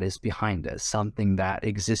something that is behind us, something that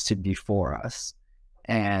existed before us.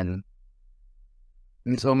 And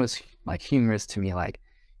it's almost like humorous to me, like,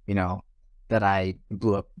 you know, that I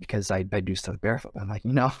blew up because I do stuff barefoot. I'm like,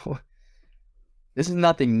 you know, this is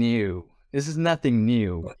nothing new. This is nothing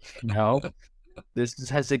new, you know? This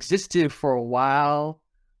has existed for a while.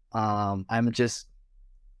 I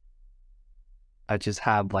just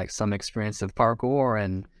have like some experience of parkour,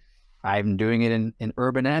 and I'm doing it in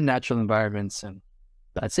urban and natural environments, and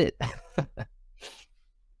that's it.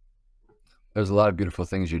 There's a lot of beautiful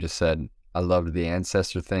things you just said. I loved the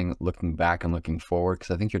ancestor thing, looking back and looking forward,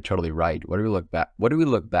 because I think you're totally right. What do we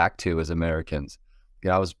look back to as Americans? You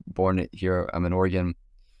know, I was born here. I'm in Oregon,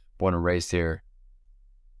 born and raised here.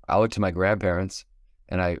 I look to my grandparents,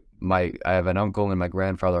 and I have an uncle and my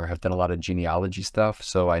grandfather have done a lot of genealogy stuff.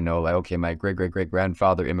 So I know, like, okay, my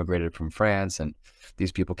great-great-great-grandfather immigrated from France, and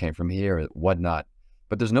these people came from here and whatnot.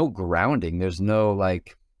 But there's no grounding. There's no,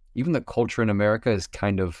 like, even the culture in America is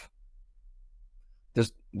kind of,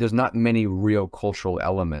 there's not many real cultural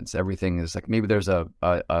elements. Everything is like, maybe there's a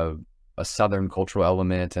Southern cultural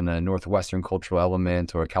element and a Northwestern cultural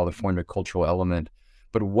element or a California cultural element.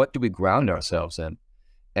 But what do we ground ourselves in?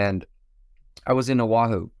 And I was in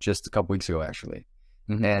Oahu just a couple weeks ago, actually,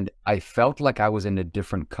 and I felt like I was in a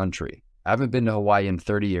different country. I haven't been to Hawaii in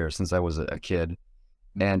 30 years since I was a kid,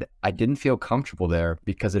 and I didn't feel comfortable there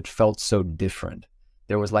because it felt so different.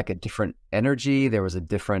 There was like a different energy. There was a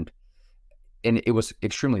different, and it was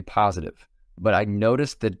extremely positive. But I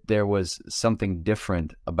noticed that there was something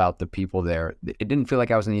different about the people there. It didn't feel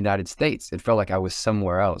like I was in the United States. It felt like I was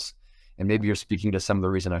somewhere else. And maybe you're speaking to some of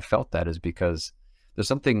the reason I felt that is because there's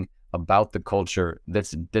something about the culture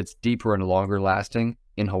that's deeper and longer lasting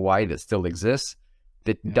in Hawaii that still exists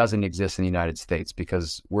that doesn't exist in the United States,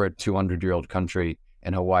 because we're a 200-year-old country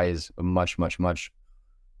and Hawaii is a much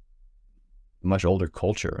older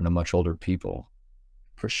culture and a much older people.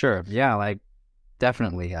 For sure. Yeah, like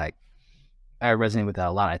definitely. Like I resonate with that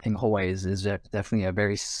a lot. I think Hawaii is definitely a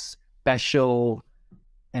very special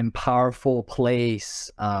and powerful place,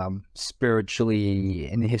 spiritually,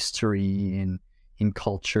 in history, in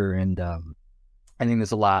culture, and I think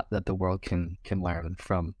there's a lot that the world can learn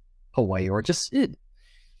from Hawaii, or just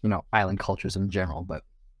island cultures in general. But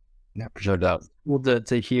yeah, for sure. No doubt. Well,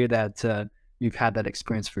 to hear that you've had that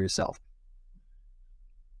experience for yourself.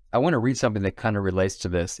 I want to read something that kind of relates to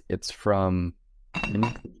this. It's from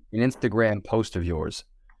an Instagram post of yours.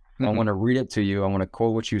 I want to read it to you. I want to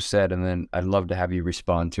quote what you said, and then I'd love to have you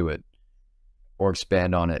respond to it or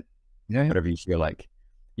expand on it, whatever you feel like.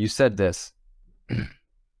 You said this: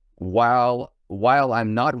 while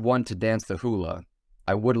I'm not one to dance the hula,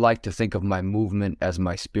 I would like to think of my movement as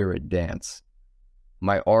my spirit dance,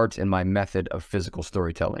 my art and my method of physical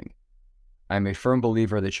storytelling. I am a firm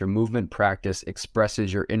believer that your movement practice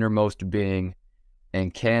expresses your innermost being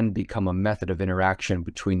and can become a method of interaction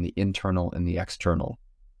between the internal and the external.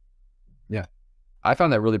 Yeah. I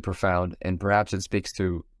found that really profound, and perhaps it speaks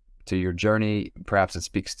to your journey. Perhaps it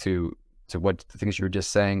speaks to what the things you were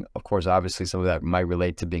just saying. Of course, obviously some of that might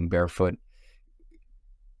relate to being barefoot.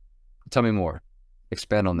 Tell me more.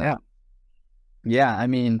 Expand on that. Yeah. I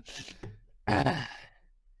mean,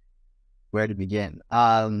 where to begin?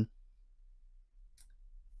 I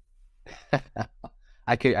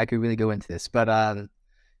could really go into this, but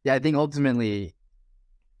yeah, I think ultimately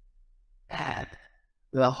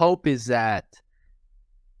the hope is that,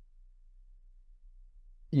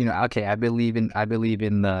 okay, I believe in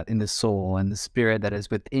the soul and the spirit that is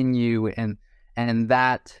within you, and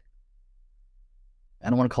that, I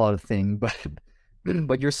don't want to call it a thing,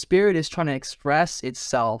 but your spirit is trying to express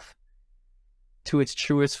itself to its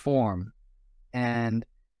truest form, and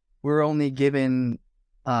we're only given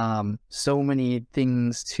so many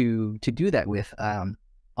things to do that with on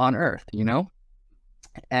Earth,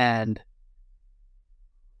 and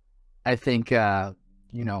I think and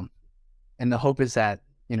the hope is that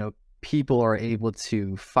people are able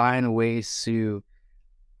to find ways to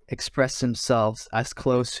express themselves as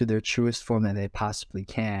close to their truest form that they possibly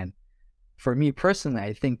can. For me personally,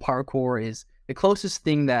 I think parkour is the closest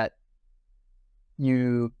thing that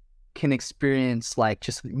you can experience, like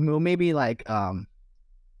just maybe like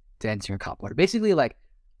dancing or cop water. Basically, like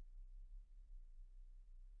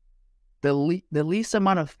the least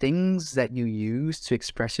amount of things that you use to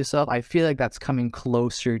express yourself, I feel like that's coming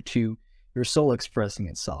closer to your soul expressing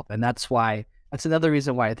itself. And that's another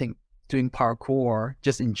reason why I think doing parkour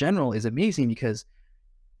just in general is amazing, because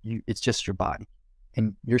it's just your body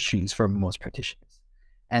and your shoes for most practitioners.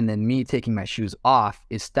 And then me taking my shoes off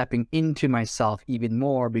is stepping into myself even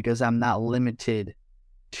more, because I'm not limited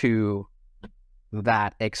to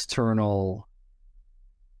that external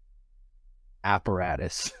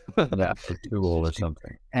apparatus. Yeah, a tool or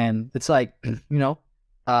something. And it's like,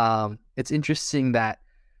 it's interesting that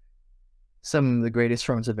some of the greatest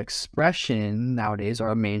forms of expression nowadays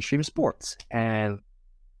are mainstream sports. And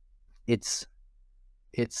it's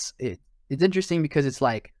interesting because it's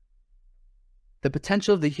like the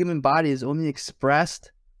potential of the human body is only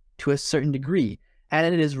expressed to a certain degree,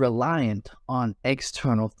 and it is reliant on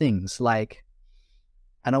external things. Like,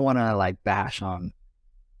 I don't want to like bash on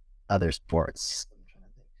other sports.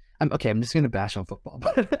 I'm just gonna bash on football,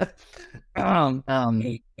 but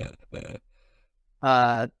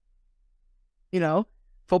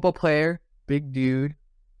football player, big dude,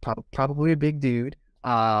 probably a big dude,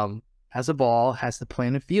 has a ball, has to play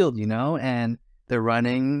in a field, and they're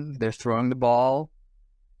running, they're throwing the ball,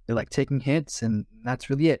 they're like taking hits, and that's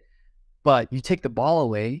really it. But you take the ball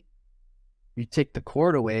away, you take the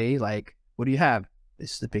court away, like, what do you have?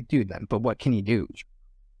 This is a big dude then, but what can he do?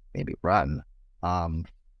 Maybe run. And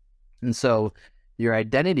so your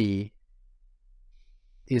identity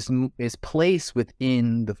is placed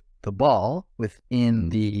within the ball, within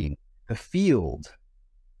the field.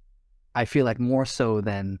 I feel like more so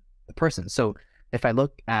than the person. So if I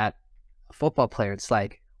look at a football player, it's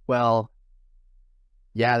like, well,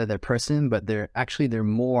 yeah, they're their person, but they're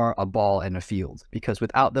more a ball and a field, because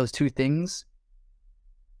without those two things,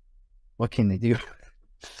 what can they do?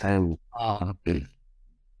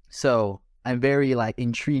 So I'm very like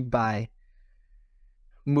intrigued by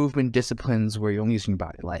movement disciplines where you're only using your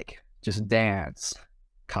body, like just dance,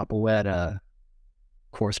 capoeira,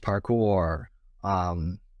 course parkour,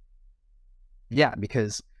 Yeah,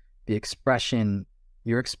 because the expression,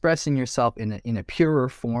 you're expressing yourself in a purer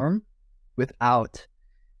form without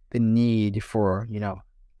the need for,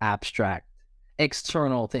 abstract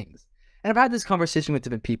external things. And I've had this conversation with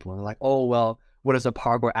different people, and they're like, oh, well, what is a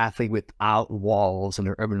parkour athlete without walls in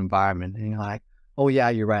an urban environment? And you're like, oh, yeah,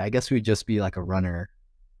 you're right. I guess we'd just be like a runner,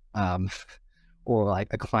 um, or like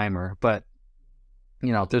a climber. But,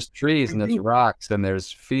 There's trees and there's rocks and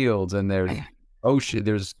there's fields and there's ocean,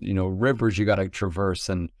 there's, rivers you got to traverse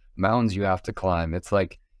and mountains you have to climb. It's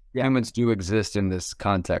like yeah, humans do exist in this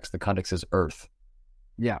context. The context is Earth,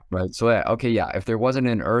 yeah, right? So yeah, okay, yeah. If there wasn't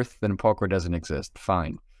an Earth, then parkour doesn't exist.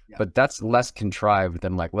 Fine. yeah, But that's less contrived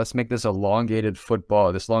than like, let's make this elongated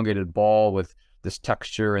football, this elongated ball with this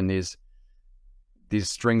texture and these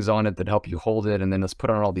strings on it that help you hold it. And then let's put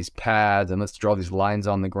on all these pads and let's draw these lines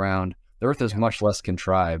on the ground. The Earth is much less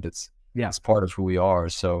contrived. It's part of who we are.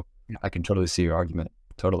 So I can totally see your argument.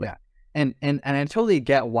 Totally. yeah. And I totally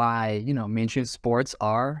get why, mainstream sports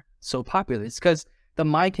are so popular. It's because the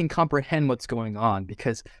mind can comprehend what's going on,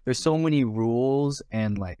 because there's so many rules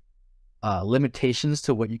and like limitations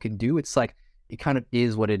to what you can do. It's like, it kind of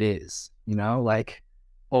is what it is, like,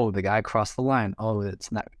 oh, the guy crossed the line. Oh,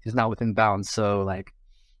 it's not within bounds. So like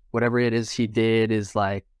whatever it is he did is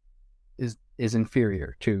like, is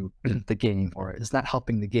inferior to the game, or is not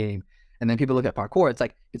helping the game. And then people look at parkour, it's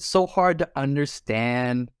like, it's so hard to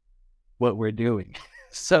understand what we're doing.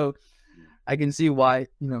 So I can see why,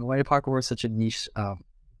 why parkour is such a niche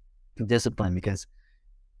discipline, because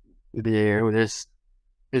there's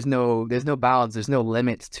no bounds, there's no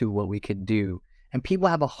limits to what we can do. And people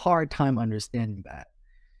have a hard time understanding that,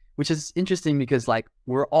 which is interesting, because like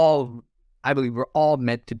I believe we're all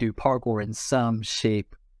meant to do parkour in some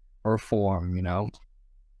shape or form,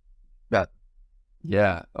 But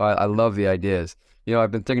yeah, I love the ideas.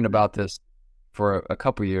 I've been thinking about this for a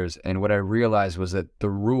couple years, and what I realized was that the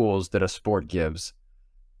rules that a sport gives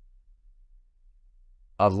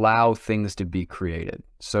allow things to be created.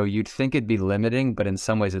 So you'd think it'd be limiting, but in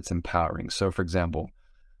some ways it's empowering. So for example,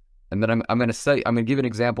 and then I'm going to give an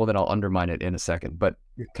example, then I'll undermine it in a second, but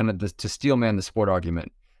kind of to steelman the sport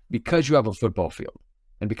argument, because you have a football field,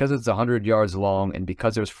 and because it's 100 yards long, and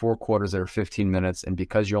because there's 4 quarters that are 15 minutes, and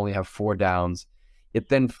because you only have 4 downs, it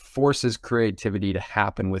then forces creativity to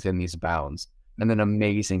happen within these bounds. And then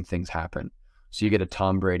amazing things happen. So you get a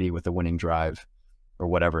Tom Brady with a winning drive or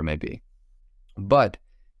whatever it may be. But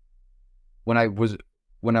when I was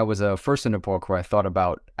first into parkour, I thought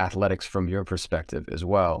about athletics from your perspective as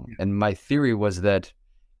well. And my theory was that,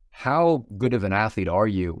 how good of an athlete are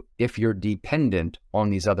you if you're dependent on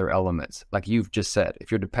these other elements? Like you've just said, if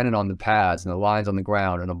you're dependent on the pads and the lines on the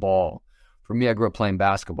ground and a ball. For me, I grew up playing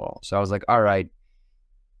basketball. So I was like, all right,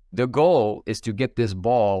 the goal is to get this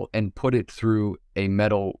ball and put it through a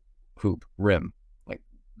metal hoop rim. Like,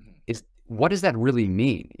 what does that really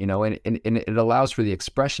mean? And it allows for the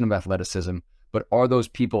expression of athleticism, but are those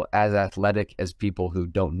people as athletic as people who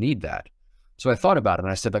don't need that? So I thought about it,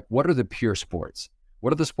 and I said, like, what are the pure sports?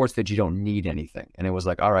 What are the sports that you don't need anything? And it was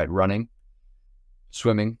like, all right, running,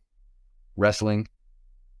 swimming, wrestling,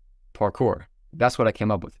 parkour. That's what I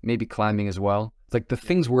came up with. Maybe climbing as well. It's like the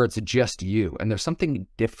things where it's just you, and there's something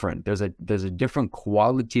different. There's a different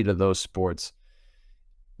quality to those sports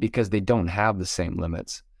because they don't have the same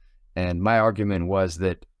limits. And my argument was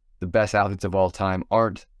that the best athletes of all time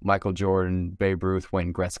aren't Michael Jordan, Babe Ruth,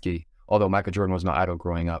 Wayne Gretzky, although Michael Jordan was my idol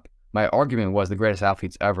growing up. My argument was the greatest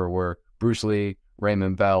athletes ever were Bruce Lee,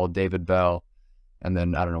 Raymond Bell, David Bell, and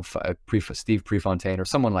then, I don't know, Steve Prefontaine or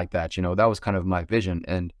someone like that. That was kind of my vision.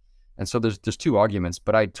 And so there's 2 arguments,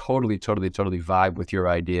 but I totally vibe with your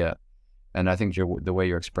idea. And I think the way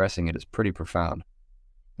you're expressing it is pretty profound.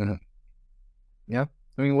 yeah.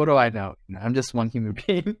 I mean, what do I know? I'm just one human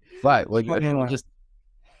being. Right. Well,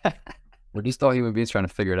 we're just all human beings trying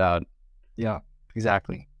to figure it out. Yeah,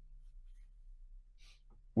 exactly.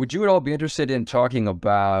 Would you at all be interested in talking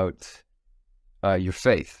about your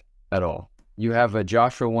faith at all? You have a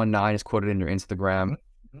Joshua 1:9 is quoted in your Instagram.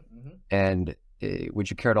 And would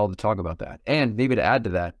you care at all to talk about that? And maybe to add to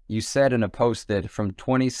that, you said in a post that from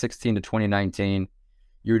 2016 to 2019,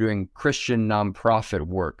 you were doing Christian nonprofit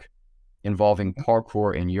work involving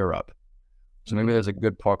parkour in Europe. So maybe there's a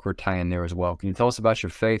good parkour tie-in there as well. Can you tell us about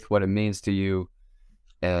your faith, what it means to you,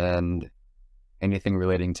 and anything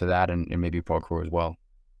relating to that, and maybe parkour as well?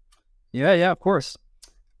 Yeah, of course.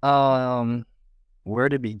 Where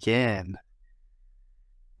to begin?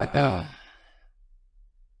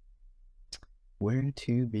 Where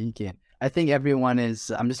to begin? I think everyone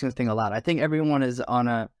is, I'm just going to think a lot. I think everyone is on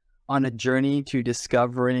a journey to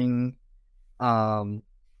discovering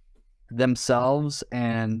themselves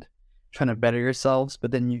and trying to better yourselves,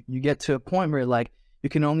 but then you get to a point where like you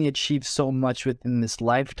can only achieve so much within this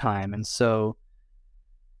lifetime. And so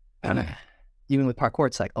even with parkour,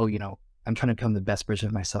 it's like, oh, you know, I'm trying to become the best version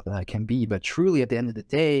of myself that I can be. But truly, at the end of the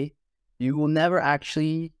day, you will never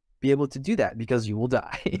actually be able to do that because you will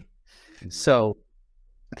die. So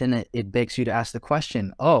then it begs you to ask the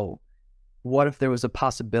question, oh, what if there was a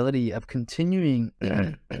possibility of continuing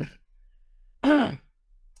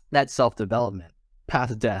that self-development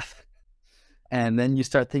past death? And then you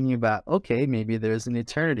start thinking about, okay, maybe there's an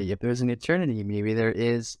eternity. If there's an eternity, maybe there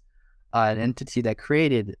is an entity that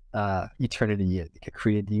created eternity, that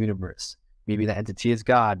created the universe. Maybe that entity is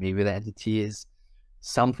God. Maybe that entity is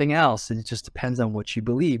something else. It just depends on what you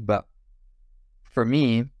believe. But for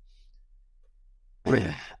me,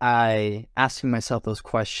 I asking myself those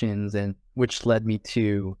questions, and which led me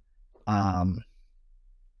to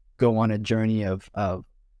go on a journey of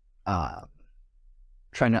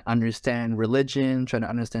trying to understand religion, trying to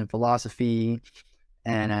understand philosophy,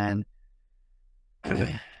 and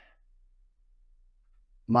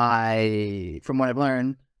from what I've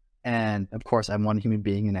learned, and of course I'm one human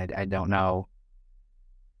being and I don't know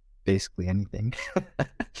basically anything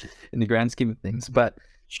in the grand scheme of things, but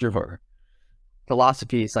sure,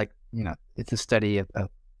 philosophy is like, you know, it's a study of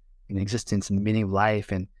existence and the meaning of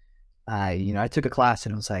life. And I took a class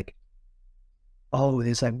and it was like, oh,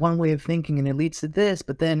 there's like one way of thinking and it leads to this,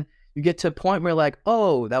 but then you get to a point where like,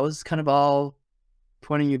 oh, that was kind of all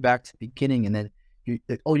pointing you back to the beginning, and then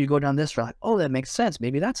you go down this route, like, oh, that makes sense,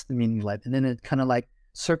 maybe that's the meaning of life, and then it kind of like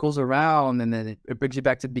circles around, and then it brings you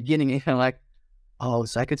back to the beginning, and you're like, oh,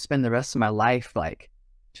 so I could spend the rest of my life like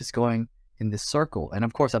just going in this circle. And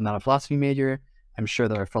of course, I'm not a philosophy major. I'm sure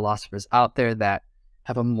there are philosophers out there that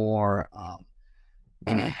have a more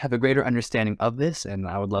have a greater understanding of this, and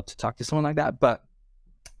I would love to talk to someone like that. But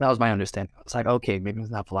that was my understanding. It's like, okay, maybe it's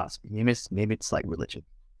not philosophy, maybe it's like religion.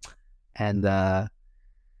 And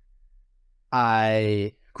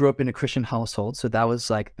I grew up in a Christian household, so that was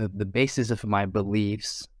like the basis of my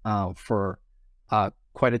beliefs for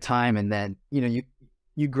quite a time. And then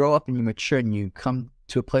you grow up and you mature and you come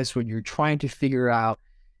to a place where you're trying to figure out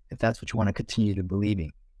if that's what you want to continue to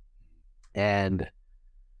believing. And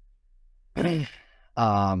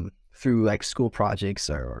through like school projects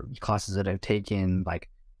or classes that I've taken, like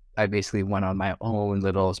I basically went on my own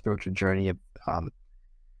little spiritual journey of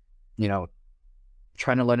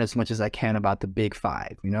trying to learn as much as I can about the big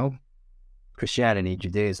five, Christianity,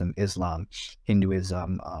 Judaism, Islam,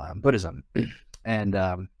 Hinduism, Buddhism.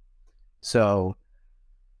 And so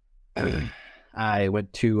I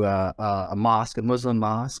went to a mosque, a Muslim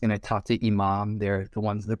mosque, and I talked to Imam. They're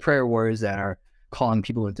the prayer warriors that are calling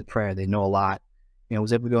people into prayer. They know a lot. I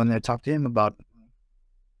was able to go in there and talk to him about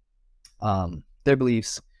their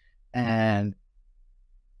beliefs. And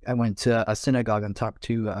I went to a synagogue and talked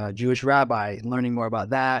to a Jewish rabbi, learning more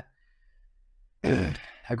about that. I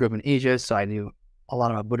grew up in Asia, so I knew a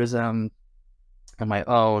lot about Buddhism on my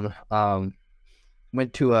own.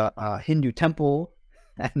 Went to a Hindu temple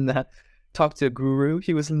and talked to a guru.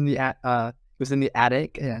 He was in the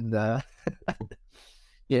attic and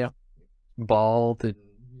bald and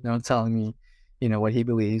telling me what he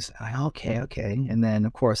believes. I'm like, okay. And then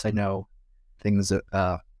of course I know things of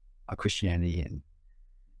Christianity, and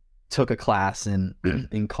took a class in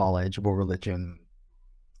college about religion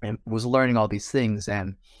and was learning all these things.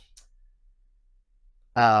 And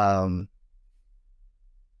at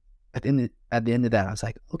the end of that, I was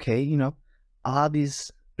like, okay, a lot of these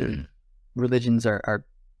religions are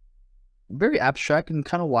very abstract and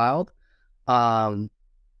kind of wild. But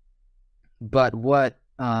what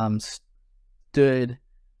stood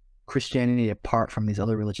Christianity apart from these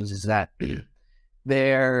other religions is that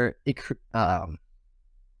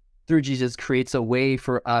through Jesus creates a way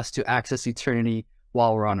for us to access eternity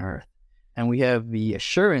while we're on earth. And we have the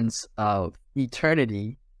assurance of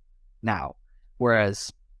eternity now.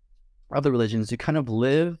 Whereas other religions, you kind of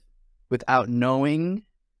live without knowing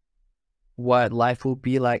what life will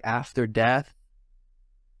be like after death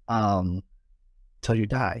till you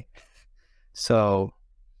die. So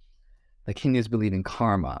like Hindus believe in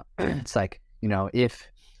karma. It's like, if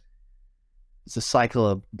it's a cycle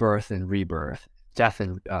of birth and rebirth, death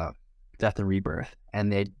and rebirth.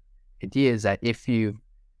 And the idea is that if you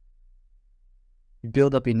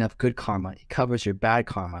build up enough good karma, it covers your bad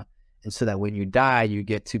karma. And so that when you die, you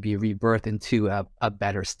get to be rebirthed into a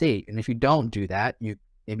better state. And if you don't do that, you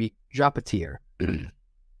maybe drop a tier.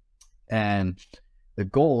 And the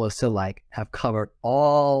goal is to like have covered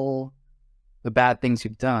all the bad things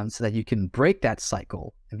you've done so that you can break that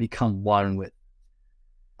cycle and become one with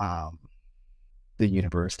the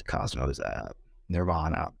universe, the cosmos,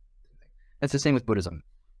 nirvana, It's the same with Buddhism.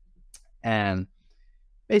 And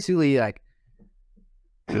basically, like,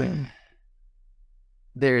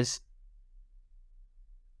 there's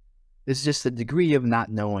just a degree of not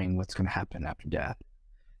knowing what's going to happen after death.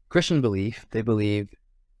 Christian belief, they believe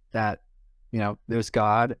that, you know, there's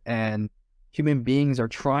God and human beings are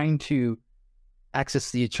trying to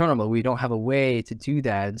access the eternal, but we don't have a way to do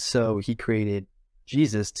that. And so he created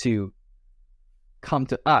Jesus to come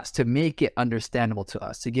to us, to make it understandable to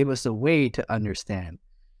us, to give us a way to understand,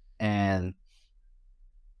 and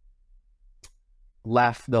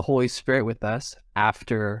left the Holy Spirit with us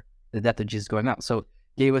after the death of Jesus going out. So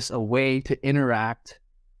gave us a way to interact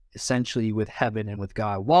essentially with heaven and with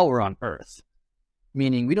God while we're on earth.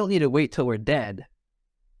 Meaning we don't need to wait till we're dead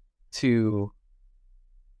to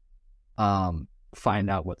find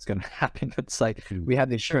out what's going to happen. It's like we have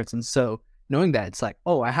the assurance. And so knowing that, it's like,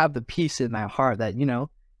 oh, I have the peace in my heart that, you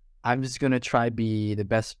know, I'm just going to try be the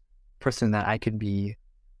best person that I can be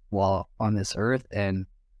while on this earth and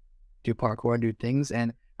do parkour and do things.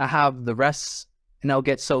 And I have the rest, and I'll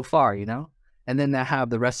get so far, you know, and then I have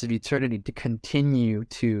the rest of eternity to continue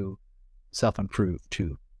to self-improve,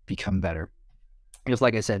 to become better. Just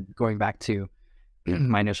like I said, going back to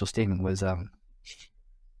my initial statement was,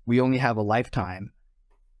 we only have a lifetime,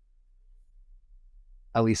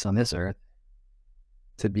 at least on this earth,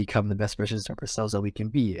 to become the best versions of ourselves that we can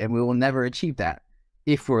be. And we will never achieve that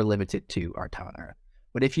if we're limited to our time on earth.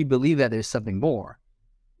 But if you believe that there's something more,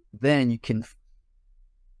 then you can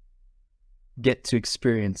get to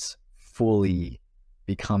experience fully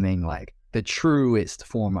becoming like the truest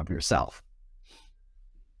form of yourself.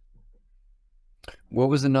 What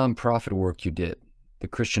was the nonprofit work you did? The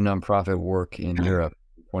Christian nonprofit work in Europe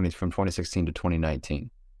from 2016 to 2019?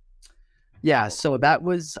 Yeah, so that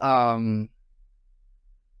was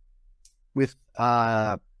with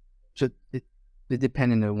so it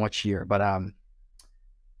depended on which year, but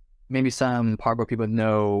maybe some Parkour people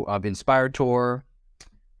know of Inspired Tour.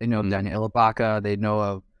 They know of Daniel Ilabaka. They know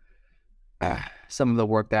of some of the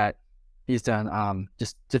work that he's done.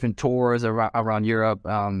 Just different tours around Europe.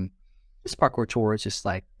 Just parkour tours. Just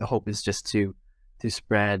like the hope is just to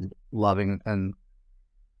spread loving and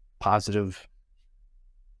positive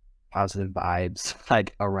vibes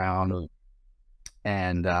like around.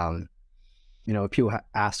 And you know, if people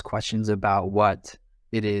ask questions about what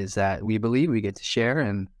it is that we believe, we get to share,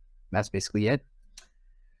 and that's basically it.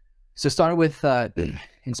 So started with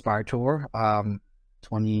Inspired Tour,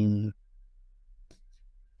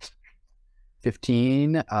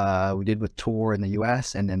 2015. We did with tour in the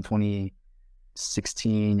US, and then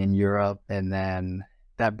 2016 in Europe, and then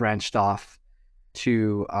that branched off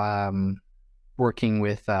to working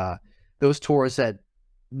with those tours that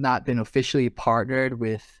not been officially partnered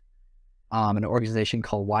with an organization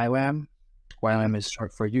called YWAM. YWAM is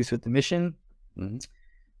short for Youth with a Mission.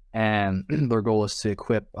 And their goal is to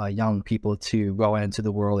equip young people to go into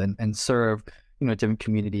the world and serve, you know, different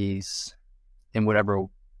communities in whatever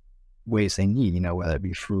ways they need, you know, whether it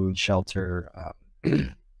be food, shelter,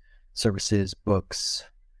 services, books.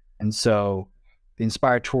 And so the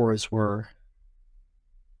Inspired Tours were,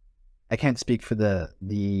 I can't speak for the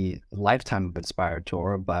lifetime of Inspired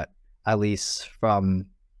Tour, but at least from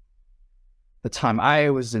the time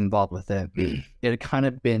I was involved with it, it had kind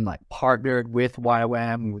of been like partnered with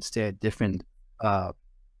YWAM. We would stay at different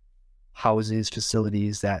houses,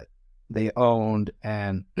 facilities that they owned,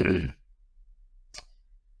 and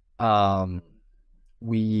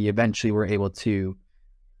we eventually were able to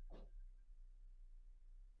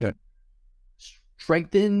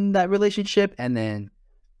strengthen that relationship, and then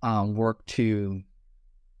work to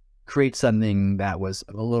create something that was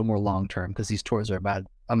a little more long-term, because these tours are about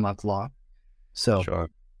a month long. So Sure.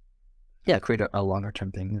 Yeah, create a longer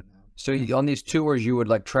term thing. So on these tours, you would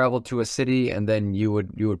like travel to a city, and then you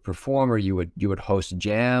would perform, or you would host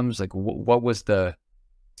jams. Like what was the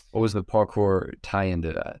parkour tie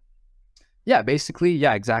into that? Yeah, basically,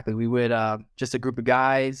 yeah, exactly. We would just a group of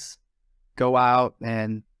guys go out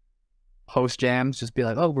and host jams. Just be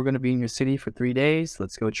like, oh, we're gonna be in your city for 3 days.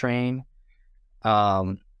 Let's go train.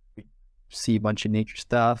 See a bunch of nature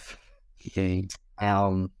stuff. Okay.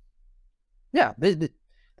 Yeah, the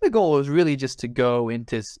goal is really just to go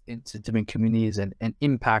into different communities and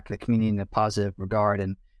impact the community in a positive regard,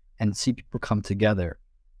 and see people come together.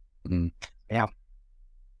 Yeah.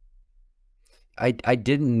 I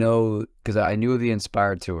didn't know, because I knew the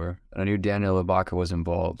Inspired Tour, and I knew Daniel Ilabaka was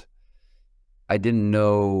involved. I didn't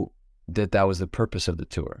know that was the purpose of the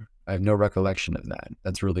tour. I have no recollection of that.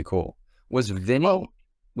 That's really cool. Was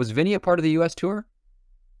Vinny a part of the US tour?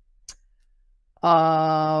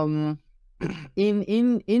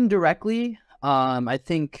 Indirectly, I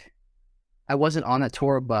think I wasn't on that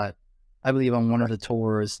tour, but I believe on one of the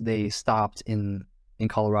tours they stopped in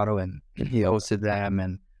Colorado, and he hosted them,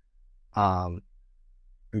 and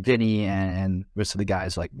Vinny and most of the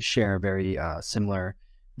guys like share very similar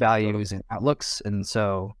values and outlooks, and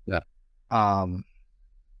so Yeah.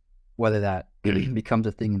 Whether that becomes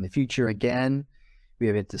a thing in the future again, we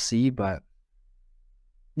have yet to see, but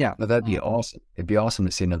yeah. No, that'd be awesome. It'd be awesome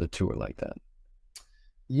to see another tour like that.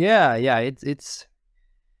 Yeah, it's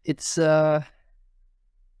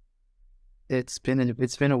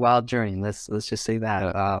been a wild journey. Let's just say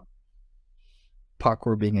that.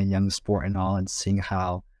 Parkour being a young sport and all, and seeing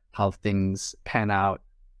how things pan out.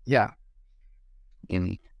 Yeah.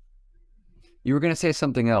 And you were going to say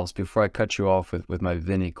something else before I cut you off with my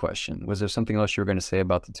Vinny question. Was there something else you were going to say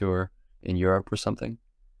about the tour in Europe or something?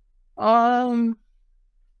 No,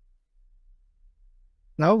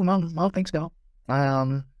 I don't think so.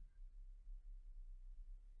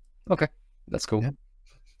 Okay, that's cool. Yeah.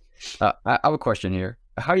 I have a question here.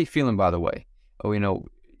 How are you feeling, by the way? Oh,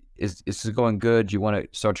 is this going good? Do you want to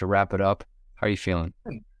start to wrap it up? How are you feeling?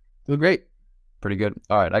 Doing great. Pretty good.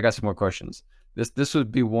 All right, I got some more questions. This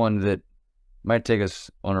would be one that might take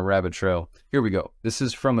us on a rabbit trail. Here we go. This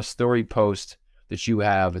is from a story post that you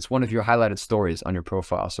have. It's one of your highlighted stories on your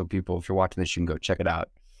profile. So people, if you're watching this, you can go check it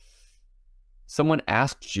out. Someone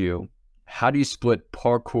asked you, how do you split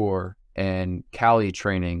parkour and Cali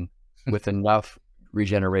training with enough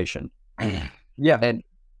regeneration? Yeah.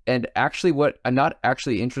 And actually, what I'm not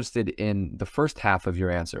actually interested in the first half of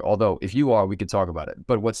your answer, although if you are, we could talk about it.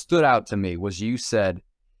 But what stood out to me was you said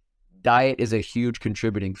diet is a huge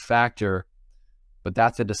contributing factor, but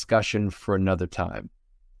that's a discussion for another time.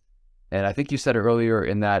 And I think you said earlier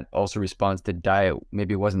in that also response that diet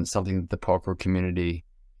maybe wasn't something that the parkour community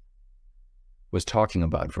was talking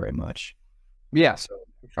about very much. Yeah. So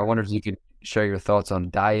I wonder if you could share your thoughts on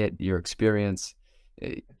diet, your experience.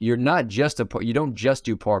 You're not just you don't just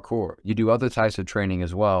do parkour. You do other types of training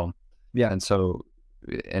as well. Yeah. And so,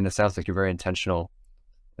 and it sounds like you're very intentional.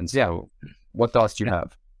 And so, what thoughts do you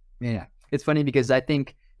have? Yeah. It's funny because I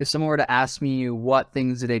think if someone were to ask me what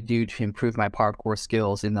things did I do to improve my parkour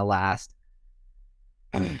skills in the last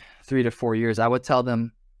 3 to 4 years, I would tell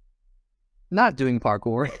them not doing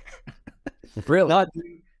parkour. Really?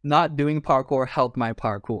 Not doing parkour helped my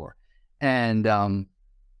parkour. And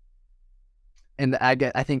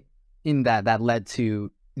I think in that led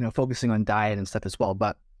to, focusing on diet and stuff as well.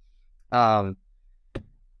 But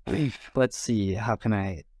let's see, how can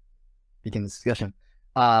I begin this discussion?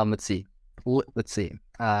 Let's see. Lifting.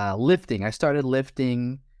 I started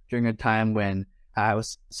lifting during a time when I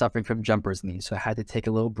was suffering from jumper's knee, so I had to take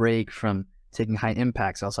a little break from taking high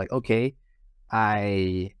impacts. I was like, okay,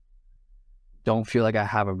 I don't feel like I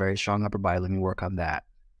have a very strong upper body. Let me work on that.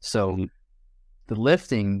 So the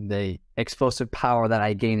lifting, the explosive power that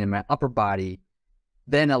I gained in my upper body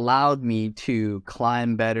then allowed me to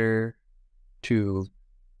climb better, to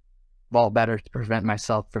prevent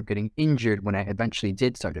myself from getting injured when I eventually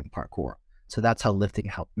did start doing parkour. So that's how lifting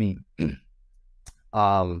helped me.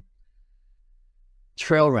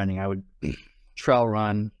 Trail running, I would trail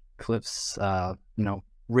run cliffs,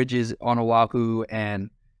 ridges on Oahu, and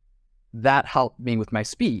that helped me with my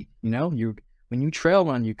speed. When you trail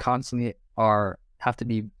run, you constantly have to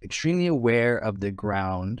be extremely aware of the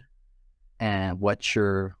ground and what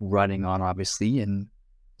you're running on, obviously, and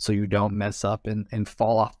so you don't mess up and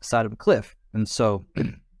fall off the side of a cliff. And so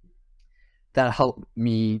that helped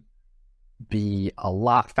me be a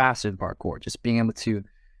lot faster in parkour. Just being able to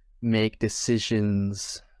make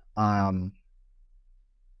decisions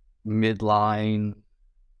midline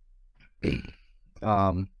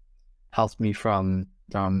helps me from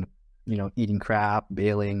eating crap,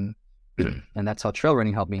 bailing, and that's how trail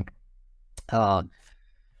running helped me.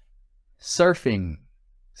 Surfing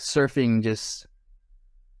just,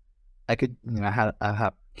 I could,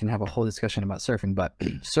 can have a whole discussion about surfing, but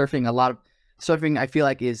surfing I feel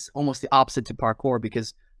like is almost the opposite to parkour,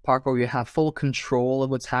 because parkour, you have full control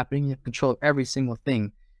of what's happening, you have control of every single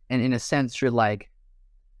thing, and in a sense you're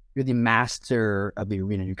the master of the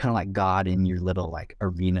arena. You're kind of like God in your little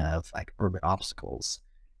arena of urban obstacles,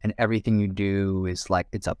 and everything you do is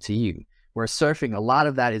it's up to you. Where surfing, a lot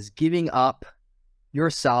of that is giving up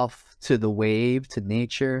yourself to the wave, to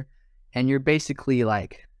nature, and you're basically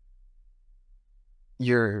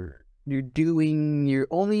you're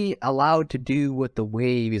only allowed to do what the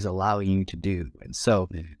wave is allowing you to do. And so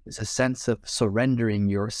it's a sense of surrendering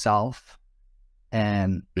yourself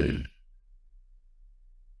and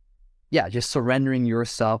just surrendering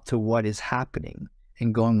yourself to what is happening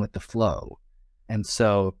and going with the flow. And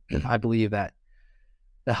so I believe that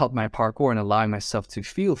that helped my parkour and allowing myself to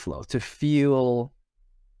feel flow, to feel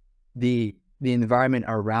the environment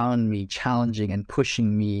around me challenging and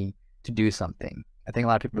pushing me to do something. I think a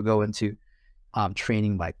lot of people go into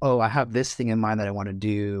training like, oh, I have this thing in mind that I want to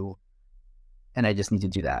do, and I just need to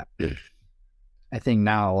do that. I think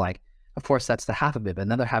now, like, of course, that's the half of it, but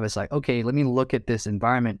another half is like, okay, let me look at this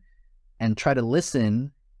environment and try to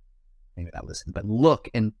listen, maybe not listen, but look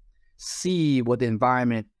and see what the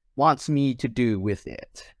environment wants me to do with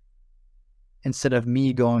it. Instead of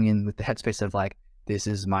me going in with the headspace of like, this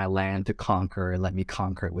is my land to conquer, let me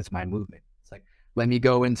conquer it with my movement. It's like, let me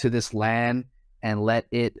go into this land and let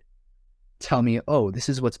it tell me, oh, this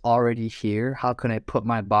is what's already here. How can I put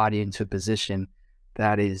my body into a position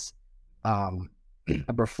that is a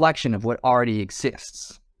reflection of what already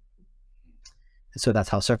exists? So that's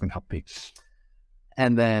how surfing helped me.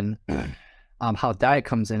 And then how diet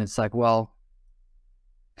comes in, it's like, well,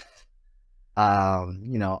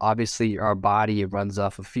 you know, obviously our body runs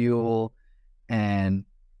off of fuel, and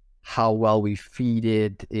how well we feed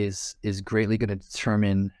it is greatly going to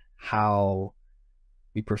determine how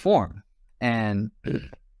we perform. And,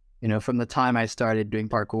 you know, from the time I started doing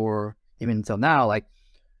parkour, even until now, like,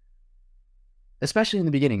 especially in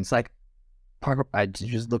the beginning, it's like parkour, I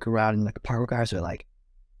just look around and like parkour guys are like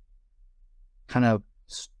kind of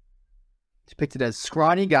depicted as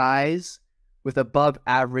scrawny guys with above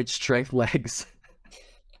average strength legs.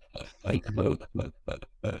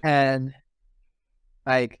 And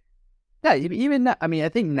like, yeah, even that, I mean, I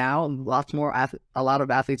think now a lot of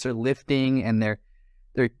athletes are lifting and they're,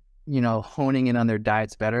 you know, honing in on their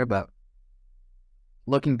diets better. But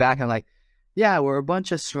looking back, I'm like, yeah, we're a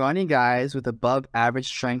bunch of scrawny guys with above average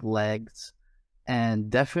strength legs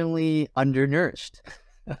and definitely undernourished.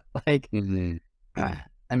 Like,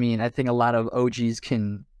 I mean, I think a lot of OGs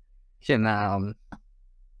can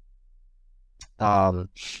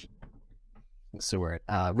what's the word?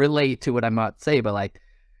 Relate to what I'm about to say, but like,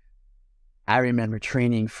 I remember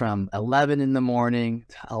training from 11 in the morning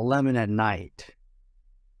to 11 at night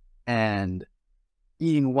and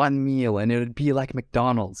eating one meal, and it would be like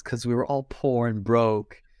McDonald's because we were all poor and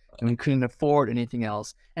broke and we couldn't afford anything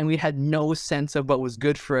else. And we had no sense of what was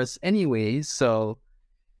good for us anyways. So,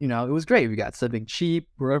 you know, it was great. We got something cheap,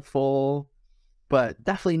 we were full, but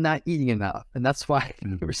definitely not eating enough. And that's why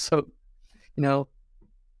we were so, you know,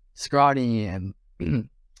 scrawny and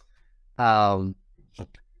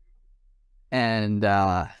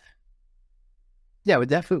yeah, we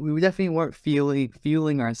definitely weren't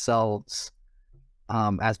feeling ourselves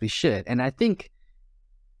as we should. And I think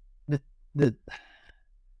the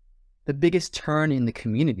biggest turn in the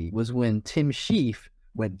community was when Tim Sheaf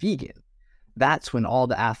went vegan. That's when all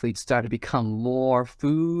the athletes started to become more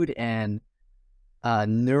food and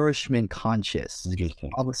nourishment conscious.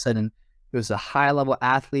 All of a sudden, there was a high level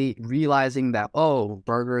athlete realizing that, oh,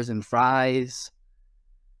 burgers and fries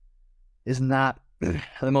is not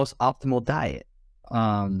the most optimal diet.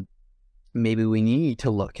 Maybe we need to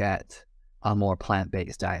look at a more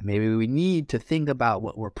plant-based diet. Maybe we need to think about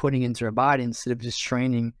what we're putting into our body instead of just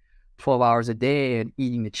training 12 hours a day and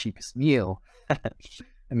eating the cheapest meal. I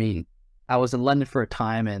mean, I was in London for a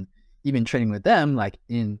time, and even training with them, like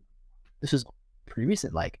this was pretty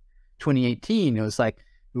recent, like 2018, it was like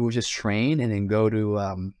we would just train and then go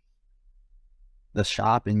to the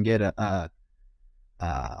shop and get a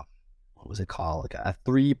what was it called? Like a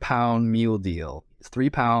 3-pound meal deal. It's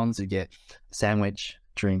 3 pounds, you get a sandwich,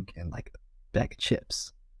 drink, and like a bag of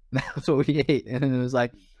chips. That's what we ate. And it was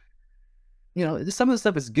like, you know, some of the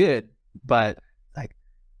stuff is good, but like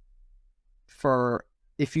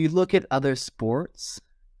if you look at other sports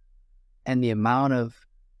and the amount of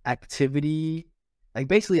activity, like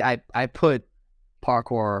basically I put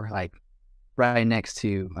parkour like right next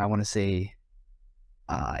to, I want to say,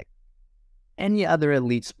 like any other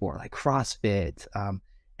elite sport like CrossFit,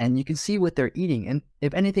 and you can see what they're eating. And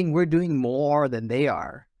if anything, we're doing more than they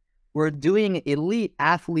are. We're doing elite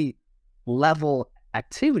athlete level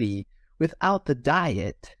activity without the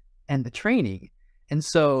diet and the training. And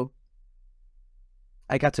so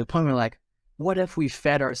I got to a point where like, what if we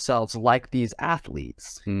fed ourselves like these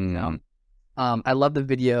athletes? You know? I love the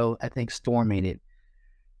video. I think Storm made it.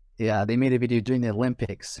 Yeah, they made a video during the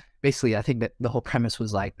Olympics. Basically, I think that the whole premise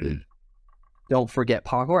was like, don't forget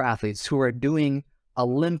parkour athletes who are doing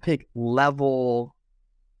Olympic level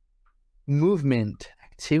movement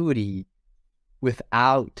activity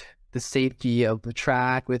without the safety of the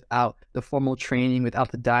track, without the formal training,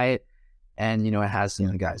 without the diet. And, you know, it has, you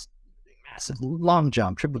know, guys, massive long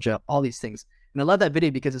jump, triple jump, all these things. And I love that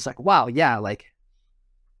video because it's like, wow, yeah, like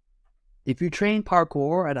if you train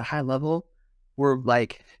parkour at a high level, we're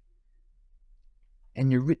like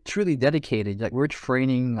and you're truly dedicated, like we're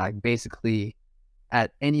training like basically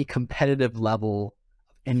at any competitive level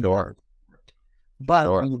in Sure. but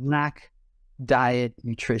Sure. we lack diet,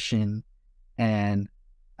 nutrition, and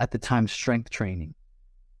at the time strength training.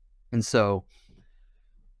 And so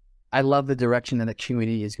I love the direction that the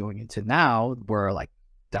community is going into now, where like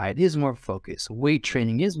diet is more focused, weight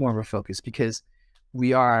training is more of a focus, because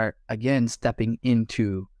we are again stepping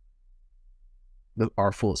into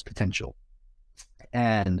our fullest potential.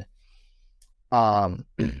 And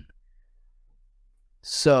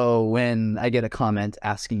so when I get a comment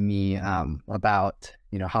asking me about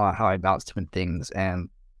how I balance different things, and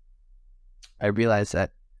I realized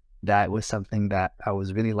that that was something that I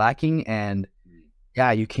was really lacking. And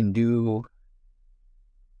yeah, you can do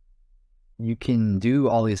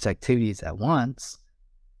all these activities at once,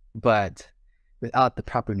 but without the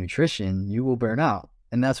proper nutrition, you will burn out.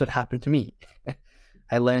 And that's what happened to me.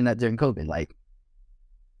 I learned that during COVID, like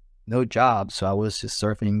no job. So I was just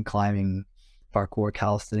surfing, climbing, parkour,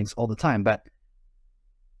 calisthenics all the time.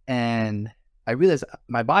 And I realized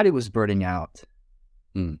my body was burning out.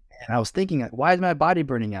 And I was thinking, why is my body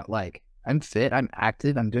burning out? Like I'm fit, I'm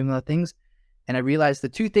active, I'm doing a lot of things. And I realized the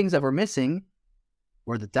two things that were missing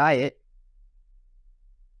were the diet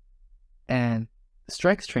and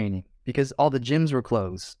strength training, because all the gyms were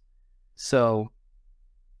closed. So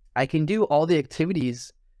I can do all the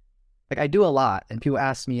activities. Like I do a lot, and people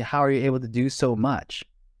ask me, how are you able to do so much?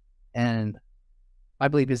 And my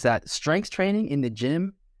belief is that strength training in the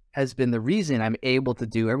gym has been the reason I'm able to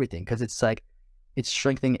do everything, because it's like it's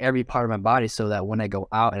strengthening every part of my body, so that when I go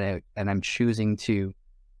out and I'm choosing to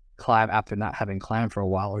climb after not having climbed for a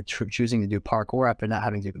while, or choosing to do parkour after not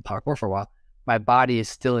having to do parkour for a while, my body is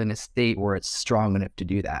still in a state where it's strong enough to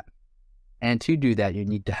do that. And to do that, you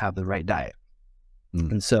need to have the right diet.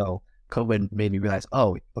 And so COVID made me realize,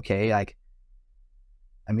 oh, okay, like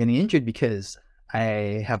I'm getting injured because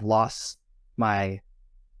I have lost my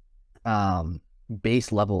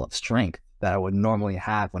base level of strength that I would normally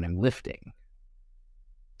have when I'm lifting.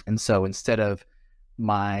 And so instead of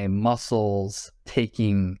my muscles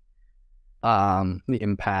taking the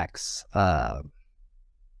impacts, the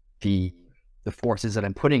forces that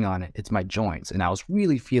I'm putting on it, it's my joints. And I was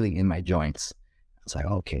really feeling in my joints. It's like,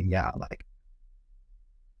 okay, yeah, like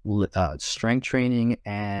strength training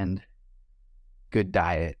and good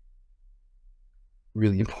diet,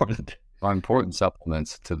 really important. Important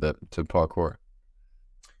supplements to parkour.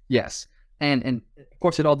 Yes. And of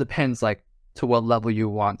course it all depends like to what level you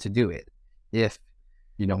want to do it. If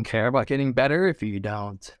you don't care about getting better, if you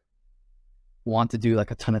don't want to do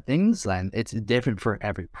like a ton of things, then it's different for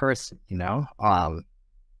every person,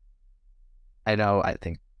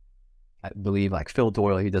 I believe like Phil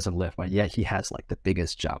Doyle, he doesn't lift, but yet he has like the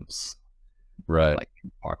biggest jumps, right? Like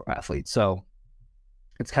parkour athlete. So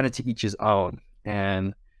it's kind of to each his own.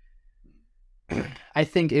 And I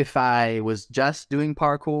think if I was just doing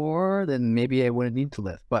parkour, then maybe I wouldn't need to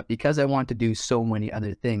lift. But because I want to do so many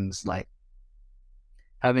other things, like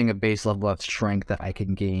having a base level of strength that I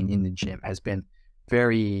can gain in the gym has been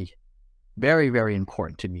very, very, very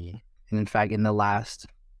important to me. And in fact, in the last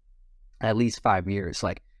at least 5 years,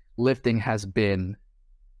 like lifting has been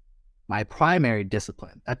my primary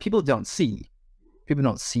discipline that people don't see. People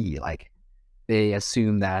don't see, like they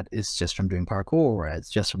assume that it's just from doing parkour or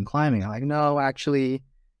it's just from climbing. I'm like, no, actually,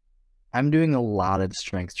 I'm doing a lot of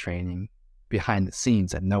strength training behind the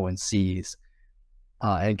scenes that no one sees,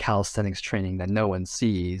 and calisthenics training that no one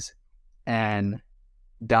sees, and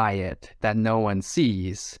diet that no one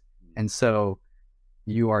sees. And so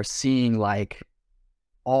you are seeing like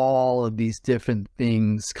all of these different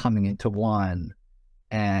things coming into one.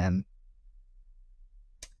 And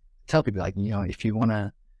tell people like, if you want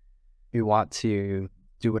to do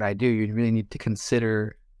what I do, you really need to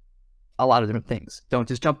consider a lot of different things. Don't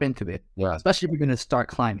just jump into it. Yeah. Especially if you're going to start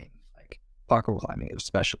climbing, like parkour climbing,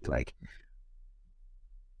 especially like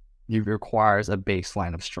it requires a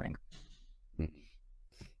baseline of strength.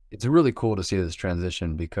 It's really cool to see this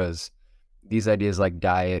transition, because these ideas like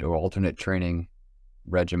diet or alternate training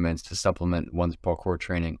regimens to supplement one's parkour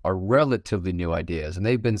training are relatively new ideas, and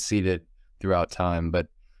they've been seeded throughout time. But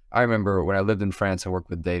I remember when I lived in France and worked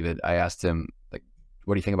with David, I asked him, like,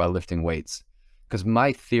 what do you think about lifting weights? Because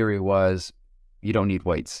my theory was you don't need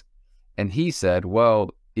weights. And he said, well,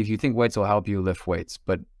 if you think weights will help you, lift weights.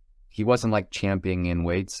 But he wasn't like championing in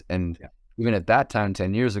weights. And even at that time,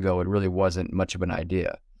 10 years ago, it really wasn't much of an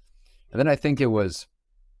idea. And then I think it was,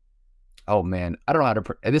 oh man, I don't know how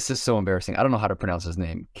to, this is so embarrassing. I don't know how to pronounce his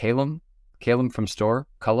name. Callum from Store,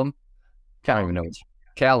 Cullum. I don't even know.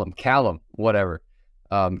 Callum, whatever.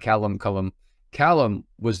 Callum. Callum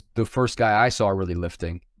was the first guy I saw really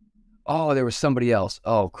lifting. Oh, there was somebody else.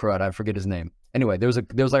 Oh, crud, I forget his name. Anyway, there was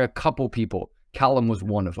like a couple people. Callum was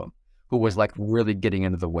one of them who was like really getting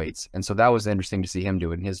into the weights. And so that was interesting to see him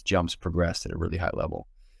do it. And his jumps progressed at a really high level.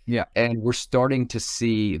 Yeah. And we're starting to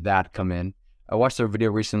see that come in. I watched a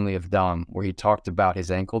video recently of Dom where he talked about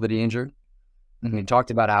his ankle that he injured. And he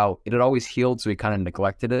talked about how it had always healed, so he kind of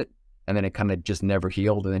neglected it. And then it kind of just never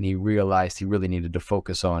healed. And then he realized he really needed to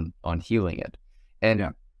focus on healing it.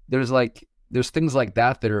 And there's things like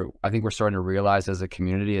that are, I think we're starting to realize as a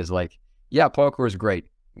community is like, yeah, parkour is great.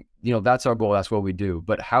 You know, that's our goal. That's what we do.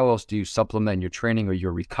 But how else do you supplement your training or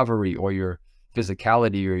your recovery or your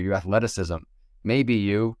physicality or your athleticism? Maybe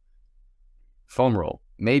you foam roll.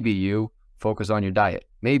 Maybe you focus on your diet.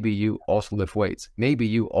 Maybe you also lift weights. Maybe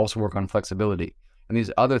you also work on flexibility. And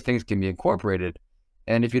these other things can be incorporated.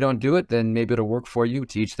 And if you don't do it, then maybe it'll work for you,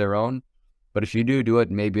 to each their own. But if you do it,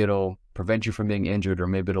 maybe it'll prevent you from being injured, or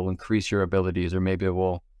maybe it'll increase your abilities, or maybe it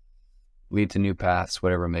will lead to new paths,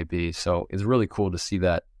 whatever it may be. So it's really cool to see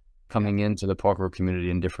that coming into the parkour community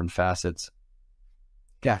in different facets.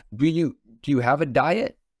 Yeah. Do you have a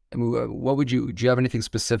diet? I mean, do you have anything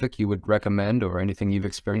specific you would recommend or anything you've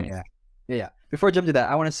experienced? Yeah. Before I jump to that,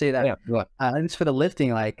 I want to say that at least for the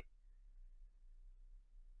lifting, like,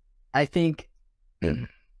 I think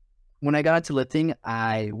when I got into lifting,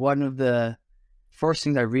 one of the first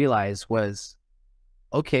things I realized was,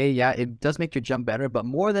 okay, yeah, it does make your jump better, but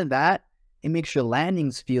more than that, it makes your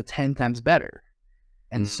landings feel 10 times better.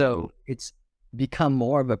 And so it's become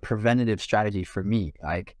more of a preventative strategy for me.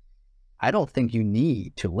 Like, I don't think you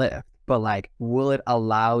need to lift, but like, will it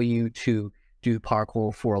allow you to do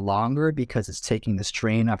parkour for longer because it's taking the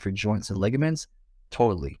strain off your joints and ligaments?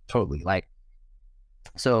 Totally. Like,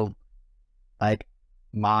 so like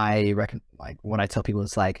like when I tell people,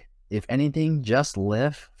 it's like, if anything, just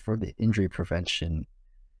lift for the injury prevention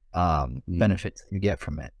benefits you get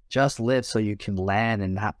from it. Just lift so you can land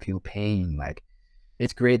and not feel pain. Like,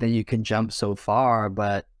 it's great that you can jump so far,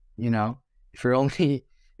 but you know, if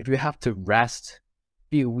you have to rest a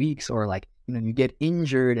few weeks, or like, you know, you get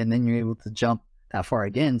injured and then you're able to jump that far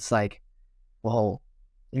again, it's like, well,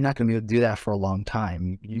 you're not going to be able to do that for a long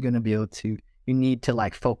time. You're going to be able to, you need to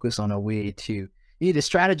like focus on a way to, you need to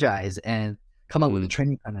strategize and come up with a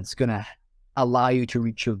training plan that's going to allow you to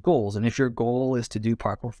reach your goals. And if your goal is to do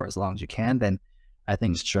parkour for as long as you can, then I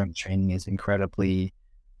think strength training is incredibly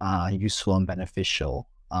useful and beneficial.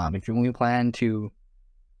 If you only plan to,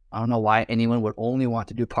 I don't know why anyone would only want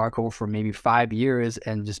to do parkour for maybe 5 years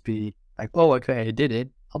and just be like, oh, okay, I did it.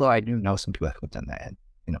 Although I do know some people who have done that and,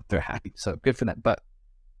 you know, they're happy. So good for them. But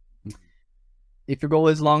if your goal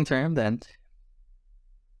is long-term, then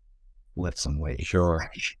lift some weight. Sure.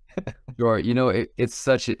 Sure. You know, it's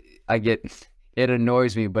such a, it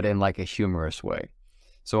annoys me, but in like a humorous way.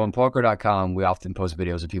 So on Parkour.com, we often post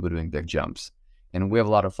videos of people doing big jumps. And we have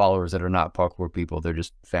a lot of followers that are not parkour people. They're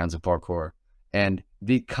just fans of parkour. And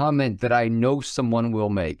the comment that I know someone will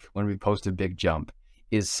make when we post a big jump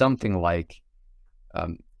is something like,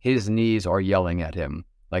 his knees are yelling at him.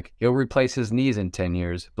 Like, he'll replace his knees in 10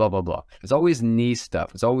 years, blah, blah, blah. It's always knee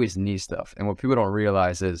stuff. It's always knee stuff. And what people don't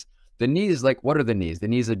realize is the knees, like, what are the knees? The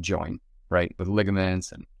knee's a joint, right? With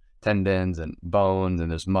ligaments and tendons and bones,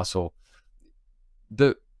 and there's muscle.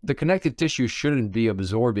 The connective tissue shouldn't be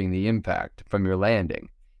absorbing the impact from your landing.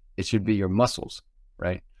 It should be your muscles,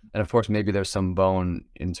 right? And of course, maybe there's some bone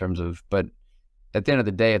in terms of, but at the end of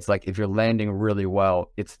the day, it's like, if you're landing really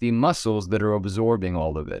well, it's the muscles that are absorbing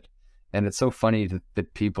all of it. And it's so funny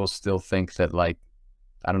that people still think that, like,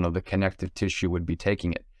 I don't know, the connective tissue would be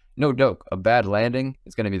taking it. No joke, a bad landing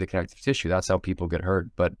is going to be the connective tissue. That's how people get hurt,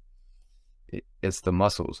 but it's the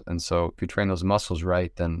muscles. And so if you train those muscles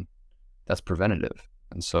right, then that's preventative.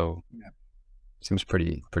 And so it seems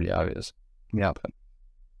pretty obvious. Yeah. But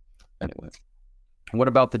anyway, what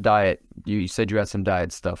about the diet? You said you had some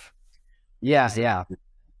diet stuff. Yeah.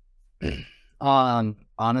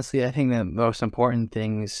 Honestly, I think the most important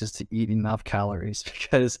thing is just to eat enough calories,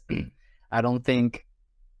 because I think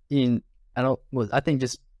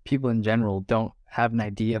just people in general don't have an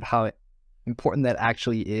idea of how important that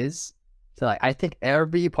actually is. So like, I think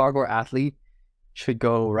every parkour athlete should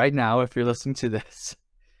go right now, if you're listening to this,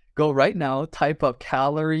 go right now, type up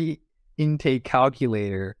calorie intake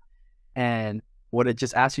calculator, and what it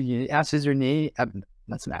just asks you, it asks your name,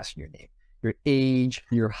 that's not asking your name, your age,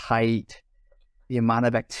 your height, the amount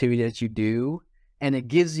of activity that you do, and it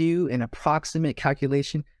gives you an approximate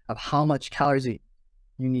calculation of how much calories you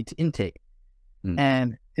need to intake.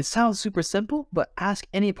 And it sounds super simple, but ask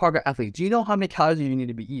any parkour athlete, do you know how many calories you need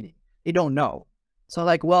to be eating? They don't know. So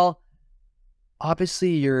like, well,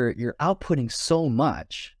 obviously you're outputting so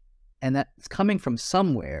much, and that's coming from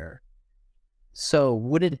somewhere. So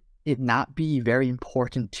would it not be very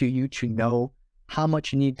important to you to know how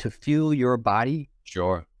much you need to fuel your body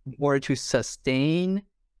Sure. in order to sustain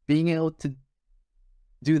being able to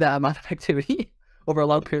do that amount of activity over a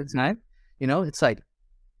long period of time? You know, it's like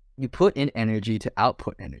you put in energy to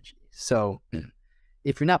output energy. So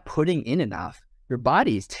if you're not putting in enough, your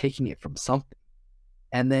body is taking it from something.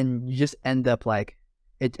 And then you just end up like,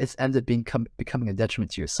 it ends up becoming a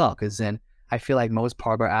detriment to yourself. Because then I feel like most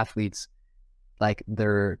parkour athletes, like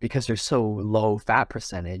because they're so low fat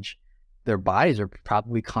percentage, their bodies are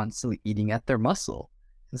probably constantly eating at their muscle.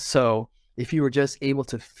 And so if you were just able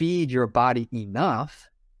to feed your body enough,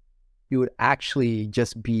 you would actually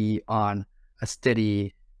just be on a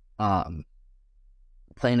steady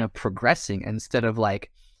plane of progressing, instead of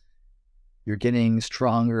like you're getting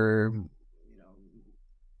stronger, you know,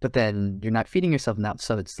 but then you're not feeding yourself enough.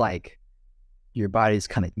 So it's like your body's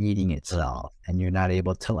kind of eating itself, and you're not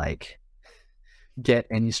able to like get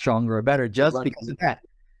any stronger or better just because of that.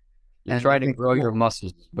 You're trying to grow your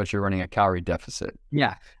muscles, but you're running a calorie deficit.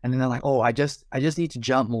 Yeah. And then they're like, oh, I just need to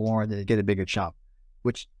jump more to get a bigger jump,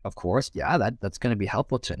 which of course, yeah, that's going to be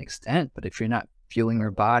helpful to an extent. But if you're not fueling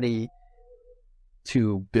your body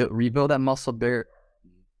to rebuild that muscle bigger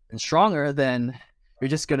and stronger, then you're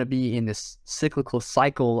just going to be in this cyclical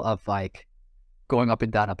cycle of like going up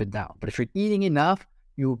and down, up and down. But if you're eating enough,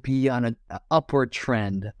 you'll be on an upward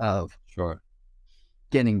trend of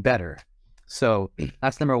getting better. So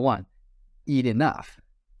that's number one. Eat enough.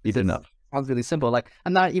 Eat enough. Sounds really simple. Like,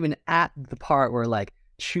 I'm not even at the part where like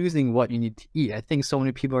choosing what you need to eat. I think so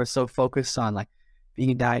many people are so focused on like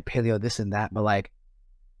vegan diet, paleo, this and that. But like,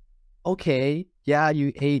 okay, yeah,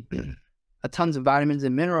 you ate a tons of vitamins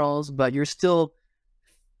and minerals, but you're still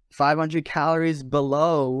 500 calories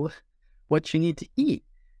below what you need to eat.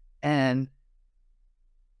 And,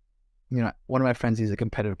 you know, one of my friends, he's a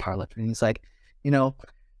competitive powerlifter, and he's like, you know,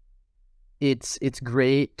 it's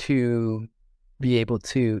great to be able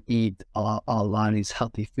to eat a lot of these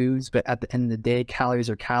healthy foods, but at the end of the day, calories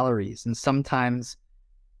are calories. And sometimes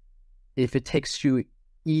if it takes you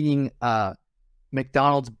eating a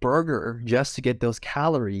McDonald's burger just to get those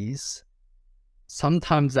calories,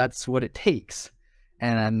 sometimes that's what it takes.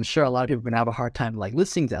 And I'm sure a lot of people are going to have a hard time like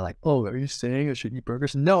listening to that, like, oh, are you saying I should eat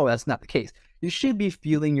burgers? No, that's not the case. You should be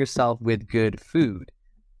fueling yourself with good food.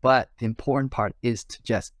 But the important part is to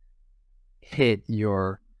just hit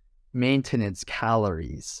your maintenance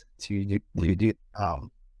calories to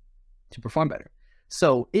perform better.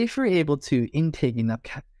 So if you're able to intake enough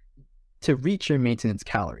to reach your maintenance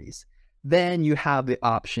calories, then you have the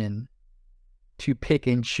option to pick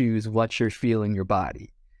and choose what you're feeling your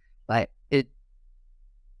body. Like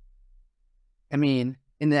I mean,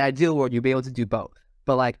 in the ideal world, you'll be able to do both.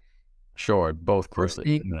 But like, sure, both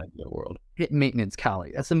closely in the ideal world. Hit maintenance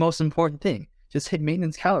calories. That's the most important thing. Just hit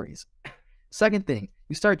maintenance calories. Second thing,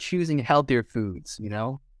 you start choosing healthier foods, you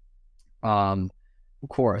know? Of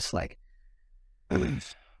course, like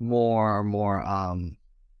more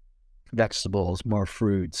vegetables, more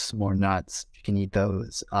fruits, more nuts. You can eat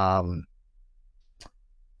those. I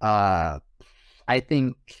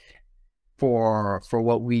think for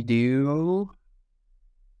what we do,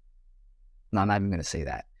 no, I'm not even going to say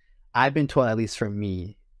that. I've been told, at least for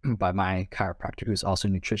me, by my chiropractor, who's also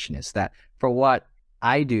a nutritionist, that for what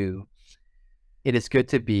I do, it is good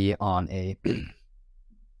to be on a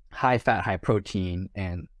high fat, high protein,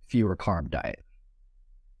 and fewer carb diet.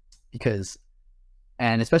 Because,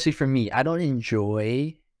 and especially for me, I don't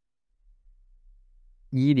enjoy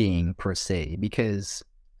eating per se, because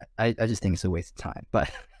I just think it's a waste of time.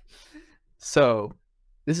 But so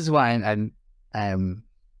this is why I'm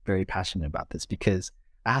very passionate about this, because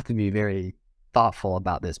I have to be very thoughtful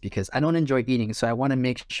about this, because I don't enjoy eating. So I want to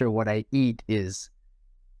make sure what I eat is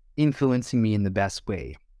influencing me in the best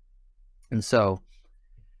way. And so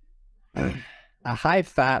a high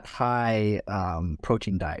fat, high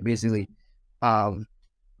protein diet, basically, I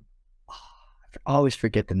always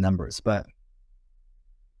forget the numbers, but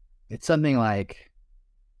it's something like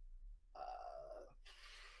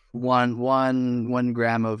one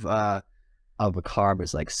gram of a carb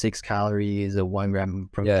is like 6 calories, a 1 gram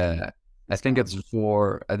of protein. Yeah, I think it's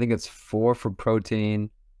 4. I think it's 4 for protein.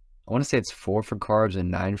 I want to say it's 4 for carbs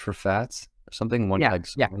and 9 for fats or something. One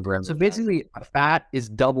gram. So basically, fat is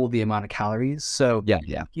double the amount of calories. So yeah,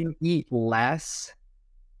 you can eat less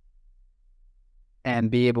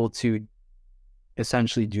and be able to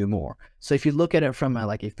essentially do more. So if you look at it from a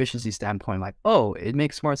like efficiency standpoint, like, oh, it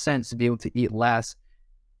makes more sense to be able to eat less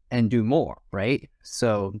and do more, right?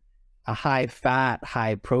 So a high fat,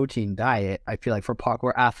 high protein diet, I feel like for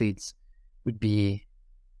parkour athletes would be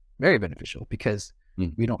very beneficial because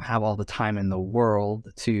we don't have all the time in the world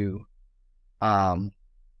um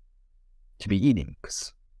to be eating,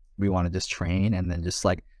 because we want to just train and then just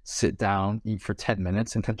like sit down, eat for 10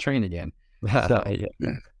 minutes and then train again. So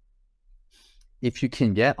Yeah. if you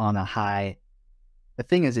can get on a high, the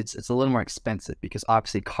thing is it's a little more expensive because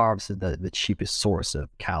obviously carbs are the cheapest source of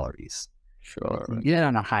calories. If you Sure. get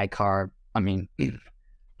on a high carb, I mean,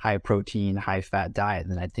 high protein, high fat diet,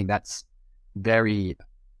 then I think that's very,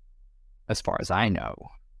 as far as I know,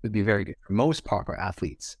 would be very good for most parkour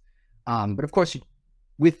athletes. But of course,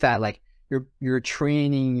 with that, like you're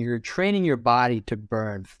training your body to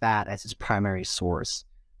burn fat as its primary source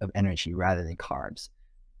of energy rather than carbs.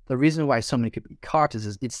 The reason why so many people eat carbs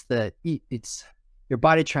is it's your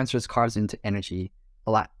body transfers carbs into energy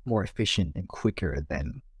a lot more efficient and quicker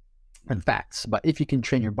than fats. But if you can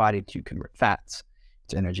train your body to convert fats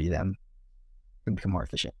to energy, then it'll become more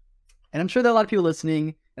efficient. And I'm sure there are a lot of people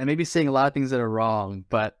listening and maybe saying a lot of things that are wrong,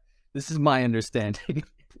 but this is my understanding.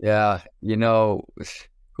 Yeah, you know,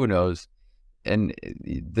 who knows? And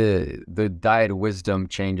the diet wisdom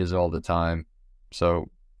changes all the time. So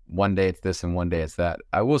one day it's this and one day it's that.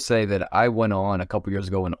 I will say that I went on a couple years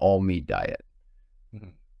ago an all meat diet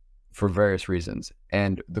for various reasons.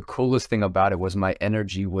 And the coolest thing about it was my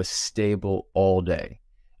energy was stable all day.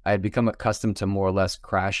 I had become accustomed to more or less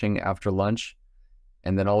crashing after lunch.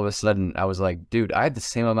 And then all of a sudden I was like, dude, I had the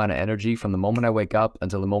same amount of energy from the moment I wake up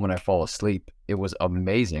until the moment I fall asleep. It was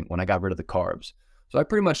amazing when I got rid of the carbs. So I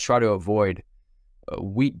pretty much try to avoid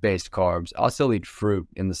wheat-based carbs. I'll still eat fruit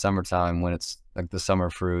in the summertime when it's like the summer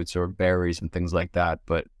fruits or berries and things like that.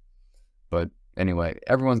 But anyway,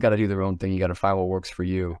 everyone's got to do their own thing. You got to find what works for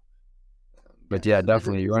you. But yeah,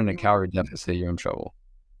 definitely, you're in a calorie deficit, you're in trouble.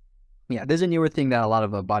 Yeah, there's a newer thing that a lot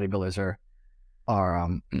of bodybuilders are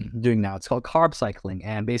doing now. It's called carb cycling,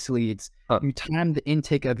 and basically it's you time the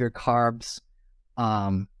intake of your carbs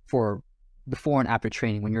for before and after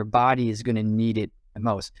training when your body is going to need it the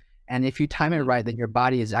most. And if you time it right, then your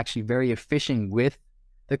body is actually very efficient with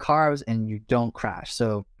the carbs and you don't crash.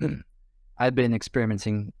 So I've been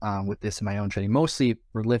experimenting with this in my own training, mostly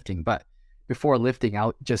for lifting. But before lifting,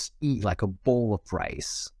 I'll just eat like a bowl of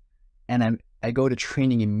rice, and I go to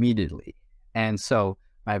training immediately. And so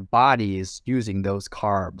my body is using those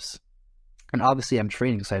carbs. And obviously I'm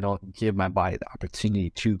training so I don't give my body the opportunity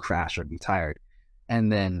to crash or be tired.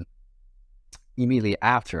 And then immediately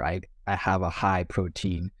after, I have a high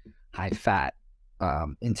protein, high fat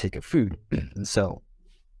intake of food. And so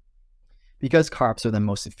because carbs are the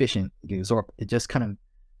most efficient you can absorb, it just kind of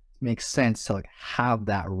makes sense to like have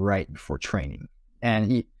that right before training.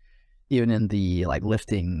 And even in the like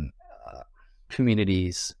lifting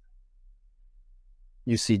communities,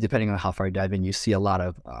 you see, depending on how far you dive in, you see a lot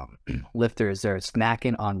of lifters, they're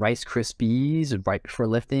snacking on Rice Krispies right before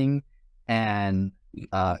lifting and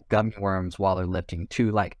gummy worms while they're lifting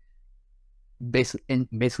to like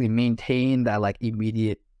basically maintain that like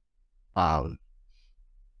immediate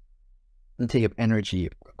intake of energy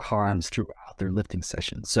carbs throughout their lifting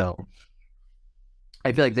session. So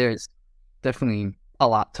I feel like there's definitely a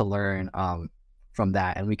lot to learn from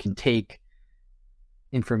that, and we can take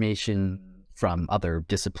information from other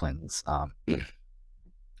disciplines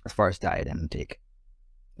as far as diet and intake.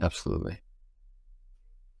 Absolutely.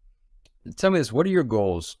 Tell me this, what are your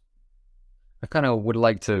goals? I kind of would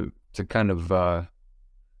like to kind of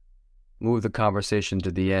move the conversation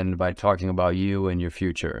to the end by talking about you and your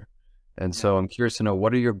future. And so I'm curious to know,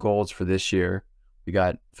 what are your goals for this year? We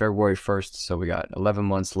got February 1st, so we got 11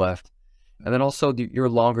 months left. And then also your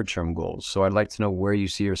longer term goals. So I'd like to know where you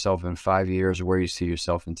see yourself in 5 years, or where you see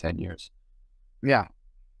yourself in 10 years. Yeah.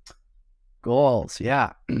 Goals.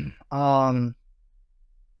 Yeah. Start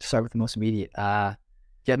with the most immediate.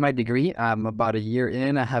 Get my degree. I'm about a year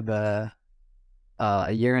in. I have a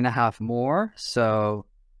year and a half more. So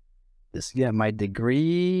just get my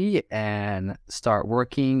degree and start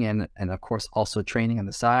working and of course also training on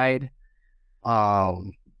the side.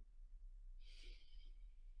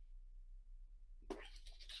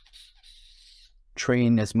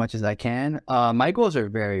 Train as much as I can. My goals are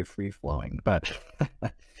very free flowing, but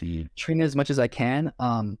train as much as I can.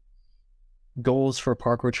 Goals for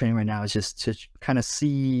parkour training right now is just to kind of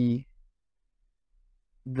see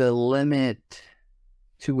the limit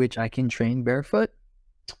to which I can train barefoot.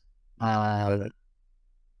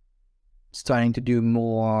 Starting to do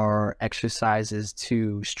more exercises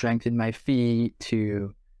to strengthen my feet,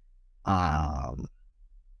 to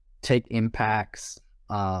take impacts.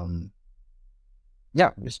 Yeah,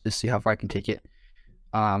 just see how far I can take it.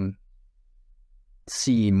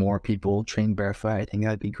 see more people train barefoot. I think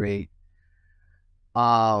that'd be great.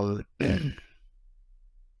 I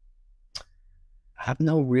have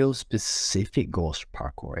no real specific goals for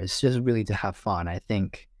parkour. It's just really to have fun. I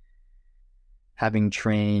think having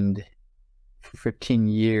trained for 15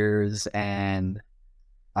 years and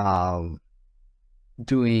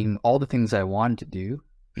doing all the things I wanted to do,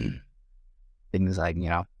 things like, you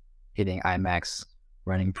know, hitting IMAX,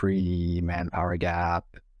 running pre, manpower gap,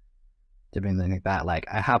 different things like that. Like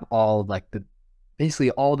I have all like basically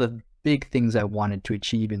all the big things I wanted to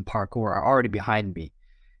achieve in parkour are already behind me.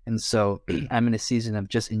 And so I'm in a season of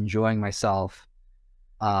just enjoying myself,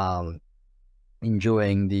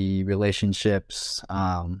 enjoying the relationships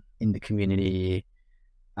in the community,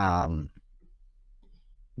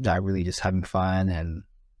 really just having fun and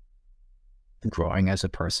growing as a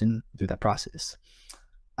person through that process.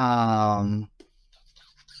 You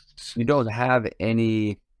don't have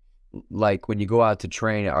any, like when you go out to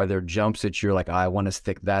train, are there jumps that you're like, I want to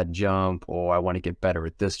stick that jump, or I want to get better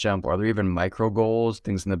at this jump? Are there even micro goals,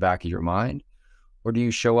 things in the back of your mind? Or do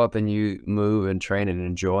you show up and you move and train and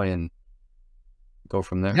enjoy and go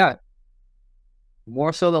from there? Yeah,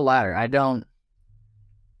 more so the latter. I don't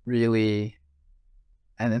really,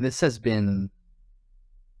 and this has been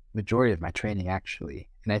majority of my training actually.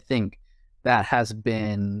 And I think that has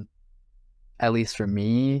been, at least for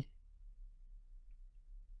me,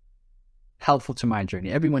 helpful to my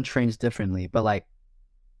journey. Everyone trains differently, but like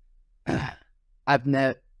I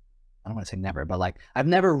don't want to say never, but like I've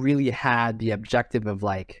never really had the objective of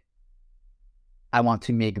like, I want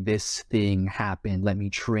to make this thing happen. Let me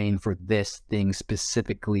train for this thing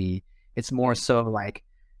specifically. It's more so like,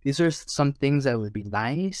 these are some things that would be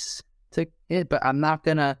nice to hit, but I'm not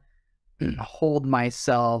gonna hold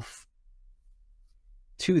myself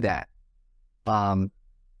to that. And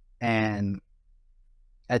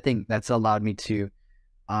I think that's allowed me to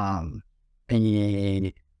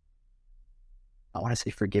be, I want to say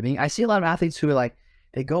forgiving. I see a lot of athletes who are like,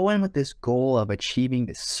 they go in with this goal of achieving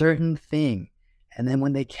this certain thing, and then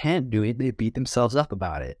when they can't do it, they beat themselves up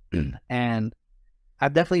about it. And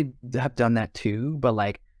I've definitely have done that too, but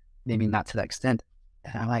like maybe not to that extent.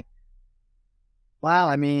 And I'm like, wow,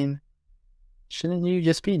 I mean, shouldn't you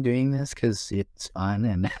just be doing this because it's fun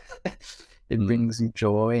and it brings you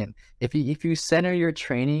joy? And if you center your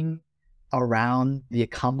training around the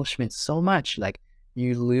accomplishment so much, like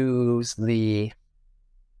you lose the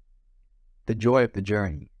joy of the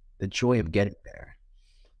journey, the joy of getting there.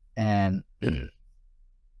 And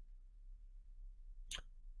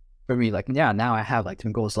for me, like, yeah, now I have like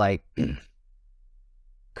different goals. Like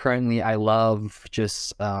currently I love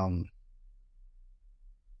just I've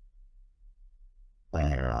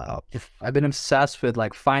been obsessed with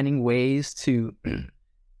like finding ways to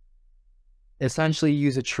essentially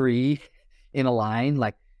use a tree in a line.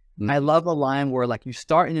 Like I love a line where like you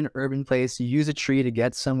start in an urban place, you use a tree to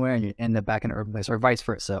get somewhere, and you end up back in an urban place, or vice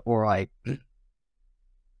versa. Or like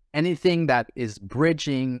anything that is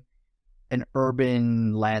bridging an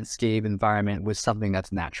urban landscape environment with something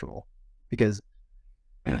that's natural. Because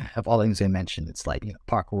of all the things I mentioned, it's like, you know,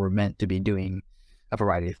 parkour, we're meant to be doing a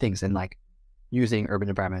variety of things, and like using urban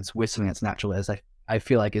environments with something that's natural is, I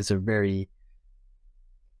feel like, is a very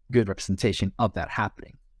good representation of that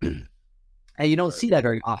happening. And you don't see that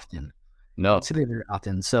very often. No. You don't see that very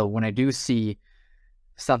often. So when I do see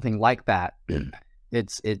something like that,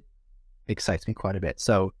 it excites me quite a bit.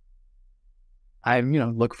 So I, you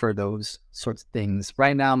know, look for those sorts of things.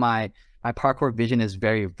 Right now, my parkour vision is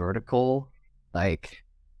very vertical. Like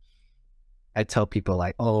I tell people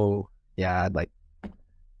like, oh yeah, like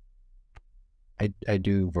I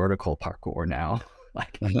do vertical parkour now.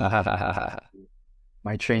 Like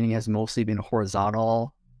my training has mostly been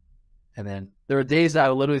horizontal. And then there are days that I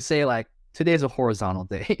will literally say like, today's a horizontal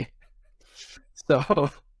day. So,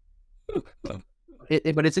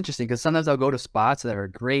 but it's interesting because sometimes I'll go to spots that are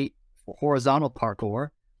great for horizontal parkour,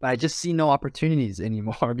 but I just see no opportunities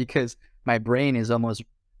anymore because my brain is almost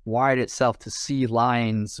wired itself to see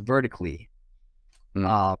lines vertically.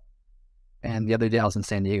 And the other day I was in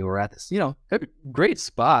San Diego, we're at this, you know, great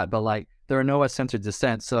spot, but like there are no eccentric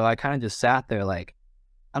descents. So I kind of just sat there like,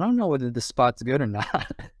 I don't know whether this spot's good or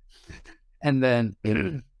not. And then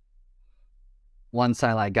once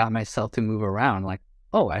I like got myself to move around, like,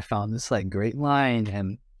 oh, I found this like great line.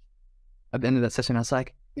 And at the end of that session, I was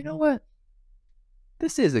like, you know what?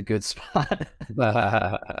 This is a good spot.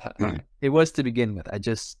 It was to begin with. I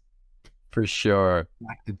just, for sure,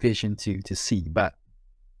 lacked the vision to see. But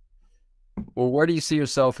well, where do you see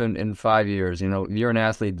yourself in 5 years? You know, you're an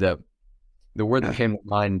athlete that the word that came to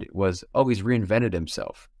mind was, oh, he's reinvented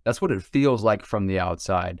himself. That's what it feels like from the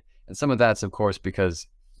outside. And some of that's, of course, because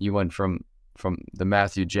you went from the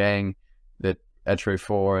Mathieu Jang that at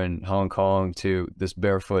Barefoot in Hong Kong to this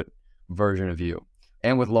barefoot version of you,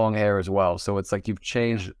 and with long hair as well. So it's like you've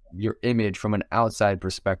changed your image from an outside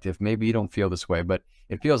perspective. Maybe you don't feel this way, but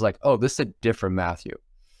it feels like, oh, this is a different Mathieu.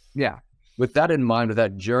 Yeah. With that in mind, with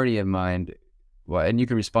that journey in mind, well, and you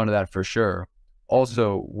can respond to that for sure.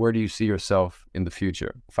 Also, where do you see yourself in the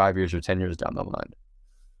future, 5 years or 10 years down the line?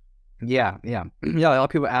 Yeah. Yeah. Yeah. A lot of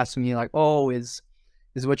people ask me like, oh, is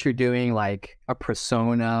what you're doing like a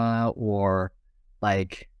persona or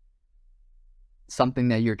like something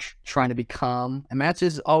that you're trying to become? And Matt's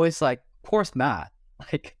is always like, of course not.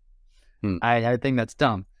 Like, I think that's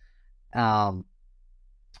dumb.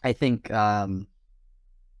 I think, at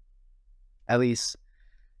least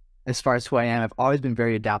as far as who I am, I've always been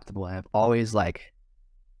very adaptable, and I've always like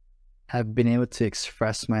have been able to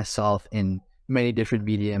express myself in many different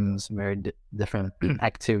mediums, very different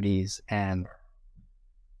activities. And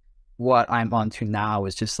what I'm on to now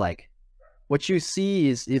is just like, what you see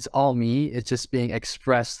is it's all me. It's just being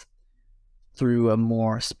expressed through in a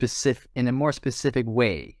more specific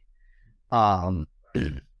way. And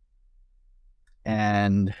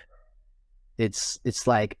it's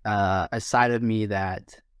like a side of me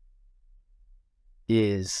that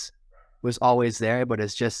was always there, but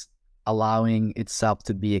it's just allowing itself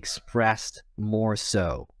to be expressed more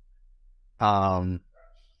so. And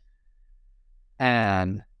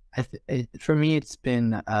for me, it's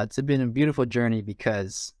been a beautiful journey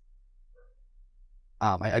because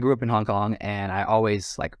I grew up in Hong Kong, and I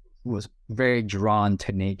always like was very drawn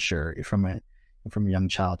to nature from a young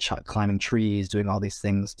child, climbing trees, doing all these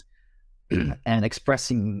things, and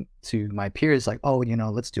expressing to my peers like, oh,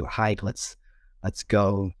 let's do a hike, let's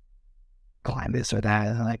go climb this or that.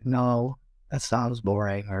 And I'm like, no, that sounds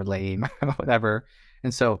boring or lame or whatever.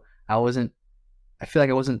 And so I feel like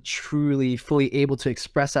I wasn't truly fully able to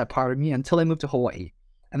express that part of me until I moved to Hawaii.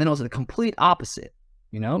 And then it was the complete opposite,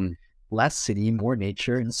 less city, more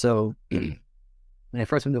nature. And so when I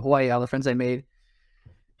first went to Hawaii, all the friends I made,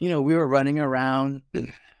 we were running around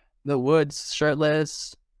the woods,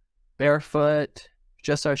 shirtless, barefoot,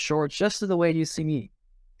 just our shorts, just the way you see me.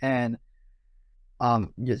 And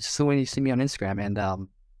just the way you see me on Instagram. And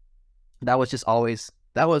that was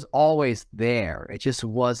always there. It just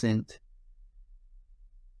wasn't,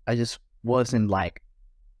 I just wasn't like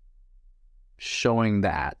showing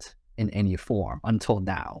that in any form until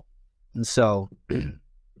now. And so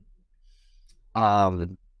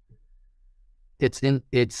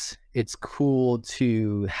it's cool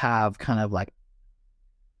to have kind of like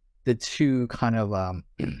the two kind of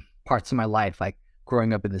parts of my life, like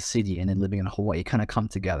growing up in the city and then living in Hawaii, kind of come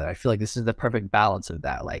together. I feel like this is the perfect balance of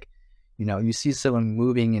that. Like, you see someone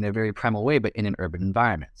moving in a very primal way, but in an urban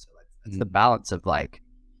environment. So it's the balance of like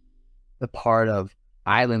the part of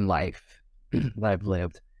island life that I've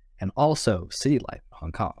lived and also city life,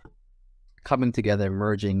 Hong Kong, coming together,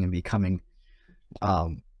 merging and becoming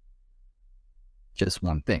just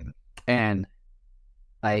one thing. And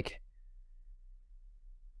like,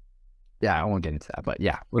 yeah, I won't get into that, but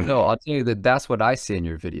yeah. Well, no, I'll tell you that's what I see in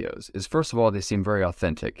your videos is, first of all, they seem very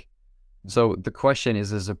authentic. So the question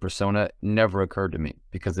is a persona never occurred to me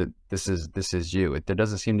because this is you. There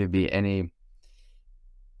doesn't seem to be anything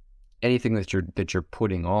that you're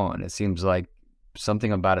putting on. It seems like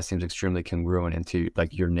something about it seems extremely congruent into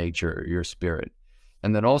like your nature, your spirit.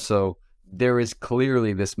 And then also there is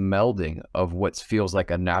clearly this melding of what feels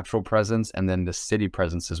like a natural presence and then the city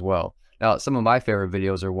presence as well. Now, some of my favorite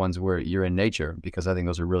videos are ones where you're in nature because I think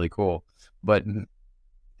those are really cool. But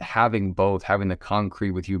having both, having the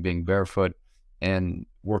concrete with you being barefoot and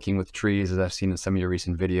working with trees, as I've seen in some of your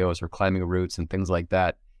recent videos, or climbing roots and things like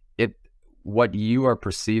that, what you are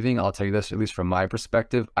perceiving, I'll tell you this, at least from my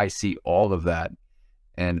perspective, I see all of that.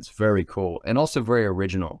 And it's very cool and also very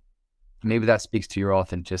original. Maybe that speaks to your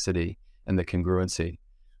authenticity and the congruency,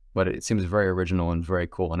 but it seems very original and very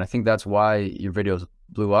cool. And I think that's why your videos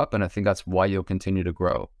blew up, and I think that's why you'll continue to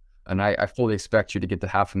grow. And I fully expect you to get to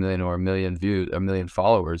 500,000 or 1 million views, 1 million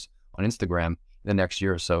followers on Instagram in the next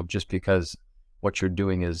year or so, just because what you're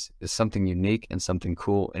doing is something unique and something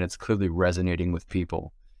cool, and it's clearly resonating with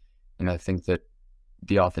people. And I think that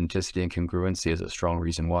the authenticity and congruency is a strong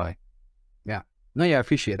reason why. Yeah. No, yeah, I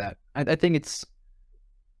appreciate that. I think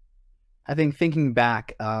thinking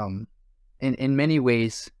back, in many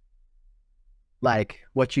ways, like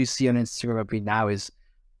what you see on Instagram now is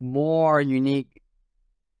more unique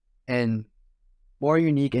and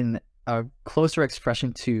a closer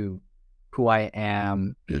expression to who I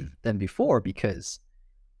am than before, because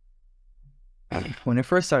when I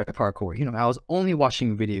first started parkour, I was only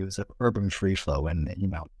watching videos of urban free flow and,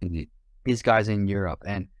 these guys in Europe.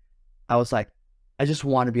 And I was like, I just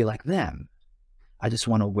want to be like them. I just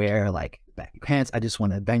want to wear like baggy pants. I just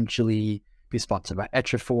want to eventually be sponsored by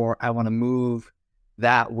Etrifor. I want to move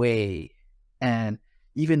that way. And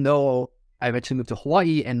even though I eventually moved to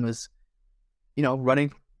Hawaii and was,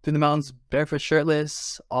 running through the mountains barefoot,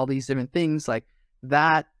 shirtless, all these different things, like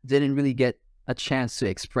that didn't really get a chance to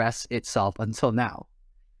express itself until now.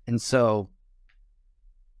 And so,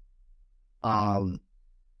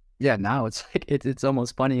 now it's like, it's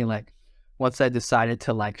almost funny. Like once I decided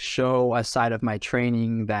to like show a side of my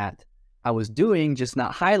training that I was doing, just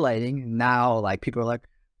not highlighting, now like people are like,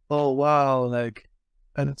 oh, wow, like,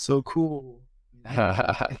 and it's so cool.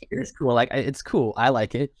 It's cool. Like it's cool. I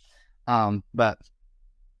like it. But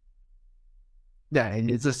yeah,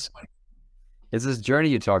 it's this journey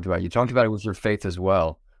you talked about. You talked about it with your faith as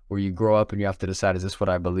well, where you grow up and you have to decide, is this what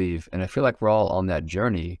I believe? And I feel like we're all on that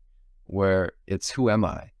journey where it's, who am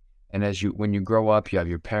I? And when you grow up, you have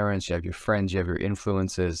your parents, you have your friends, you have your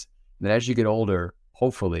influences. And then as you get older,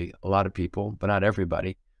 hopefully a lot of people, but not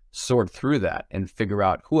everybody, sort through that and figure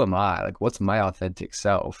out, who am I? Like, what's my authentic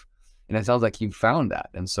self? And it sounds like you found that.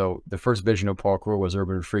 And so the first vision of parkour was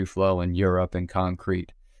urban free flow in Europe and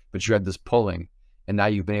concrete, but you had this pulling, and now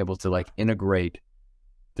you've been able to like integrate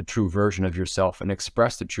the true version of yourself and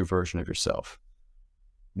express the true version of yourself.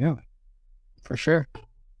 Yeah, for sure.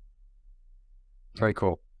 Very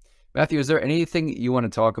cool. Mathieu, is there anything you want to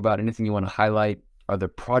talk about? Anything you want to highlight? Are there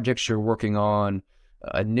projects you're working on,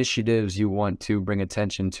 initiatives you want to bring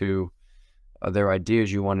attention to? Are there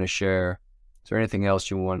ideas you want to share? Is there anything else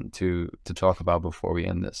you want to talk about before we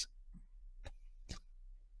end this?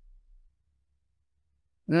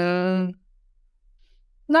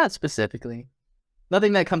 Not specifically.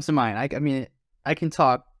 Nothing that comes to mind. I mean, I can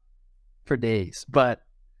talk for days, but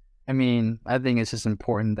I mean, I think it's just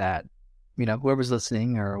important that, whoever's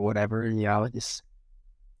listening or whatever, just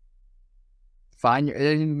find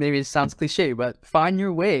maybe it sounds cliche, but find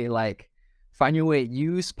your way,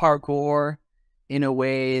 use parkour in a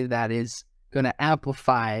way that is going to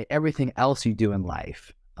amplify everything else you do in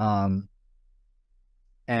life. And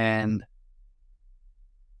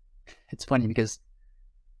it's funny because,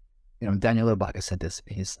 Daniel Lobaka said this,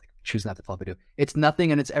 he's like, choose not to fall video. It's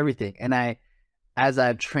nothing and it's everything. And as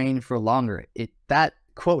I've trained for longer, that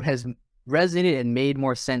quote has resonated and made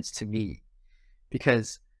more sense to me,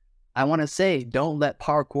 because I want to say, don't let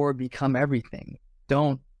parkour become everything.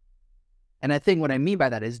 And I think what I mean by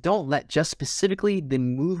that is, don't let just specifically the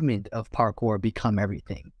movement of parkour become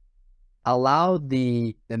everything. Allow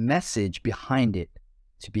the message behind it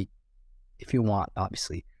to be, if you want,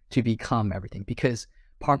 obviously, to become everything, because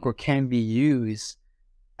parkour can be used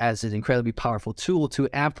as an incredibly powerful tool to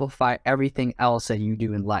amplify everything else that you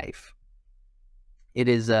do in life.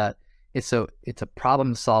 It's a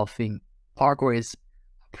problem solving. Parkour is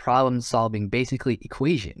a problem solving, basically,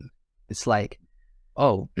 equation. It's like,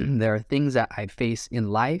 oh, there are things that I face in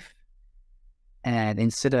life, and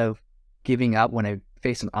instead of giving up when I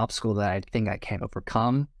face an obstacle that I think I can't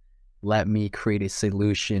overcome, let me create a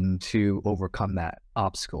solution to overcome that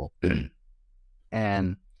obstacle.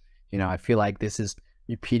 And, I feel like this is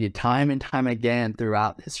repeated time and time again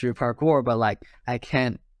throughout the history of parkour, but like, I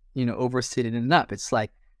can't, overstate it enough. It's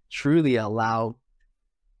like, truly allow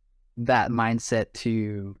that mindset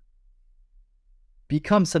to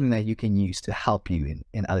become something that you can use to help you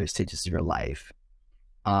in other stages of your life,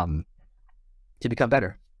 to become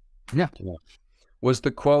better. Yeah. Was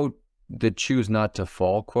the quote, the choose not to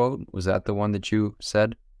fall quote, was that the one that you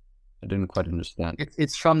said? I didn't quite understand.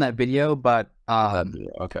 It's from that video, but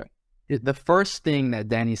okay. The first thing that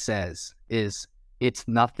Danny says is, it's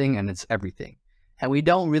nothing and it's everything. And we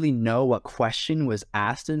don't really know what question was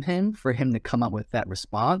asked of him for him to come up with that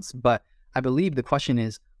response, but I believe the question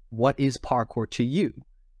is, what is parkour to you?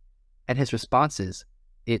 And his response is,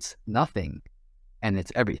 it's nothing and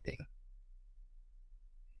it's everything.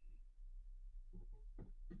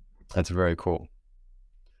 That's very cool.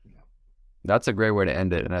 That's a great way to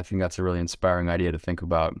end it, and I think that's a really inspiring idea to think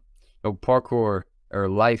about. Parkour, or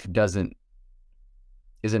life, isn't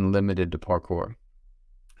limited to parkour.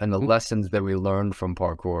 And the lessons that we learn from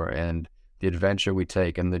parkour and the adventure we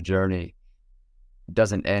take and the journey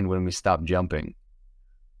doesn't end when we stop jumping.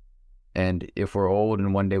 And if we're old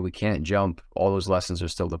and one day we can't jump, all those lessons are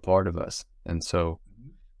still a part of us. And so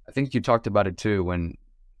I think you talked about it too, when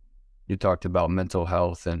you talked about mental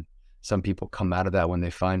health, and some people come out of that when they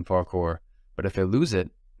find parkour, but if they lose it,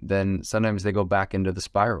 then sometimes they go back into the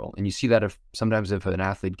spiral. And you see that sometimes if an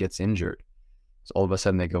athlete gets injured, so all of a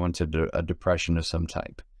sudden they go into a depression of some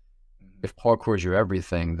type. if parkour is your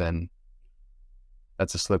everything, then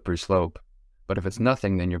that's a slippery slope. But if it's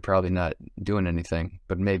nothing, then you're probably not doing anything.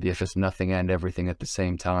 But maybe if it's nothing and everything at the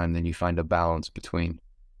same time, then you find a balance between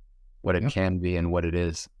what it can be and what it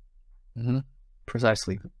is.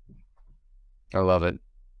 Precisely. I love it.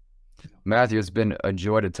 Mathieu, it's been a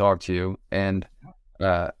joy to talk to you. And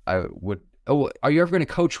I would, are you ever going to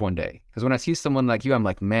coach one day? Because when I see someone like you, I'm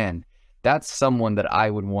like, man, that's someone that I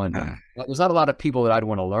would want. There's not a lot of people that I'd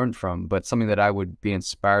want to learn from, but something that I would be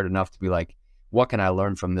inspired enough to be like, what can I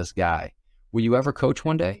learn from this guy? Will you ever coach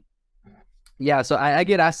one day? Yeah, so I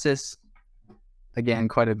get asked this again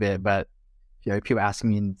quite a bit, but people asking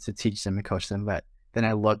me to teach them and coach them, but then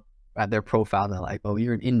I look at their profile and they're like, oh,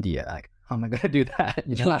 you're in India. Like, how am I going to do that?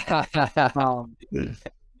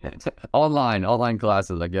 Online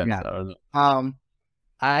classes, I guess. Yeah. I don't know.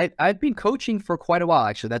 I've been coaching for quite a while,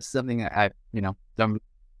 actually. That's something I don't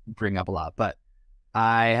bring up a lot, but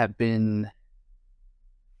I have been,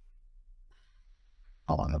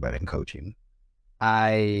 how long have I been coaching?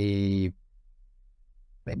 Maybe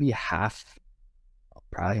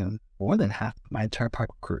probably more than half my entire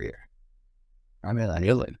parkour career. I mean, like,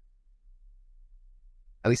 Really?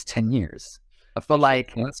 at least 10 years. But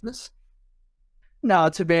like, classes? No,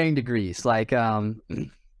 to varying degrees. Like,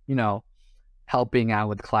 helping out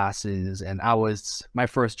with classes. And my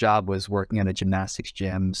first job was working at a gymnastics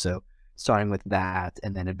gym. So starting with that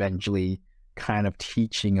and then eventually kind of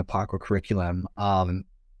teaching a parkour curriculum.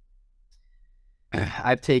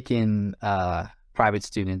 I've taken private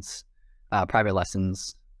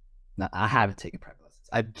lessons. No, I haven't taken private lessons.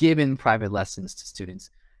 I've given private lessons to students.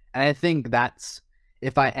 And I think that's,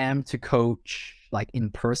 if I am to coach like in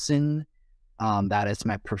person, that is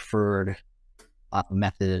my preferred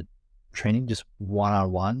method of training, just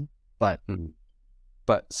one-on-one, but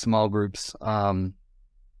small groups. I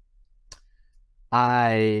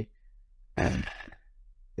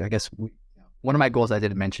guess one of my goals I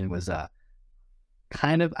didn't mention was I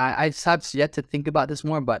have yet to think about this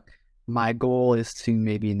more, but my goal is to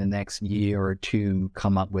maybe in the next year or two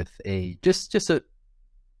come up with a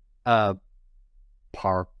learn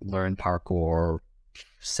parkour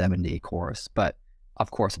 7-day course, but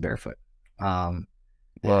of course barefoot.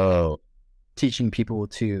 Whoa. Teaching people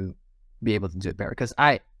to be able to do it better, because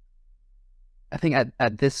I think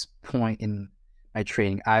at this point in my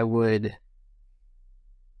training, I would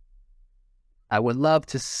love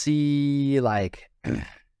to see like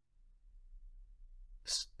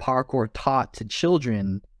parkour taught to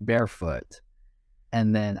children barefoot,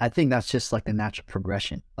 and then I think that's just like the natural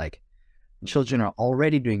progression. Like children are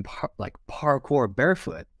already doing parkour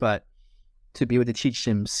barefoot, but to be able to teach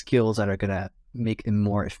them skills that are gonna make them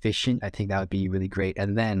more efficient, I think that would be really great.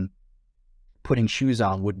 And then putting shoes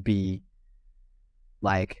on would be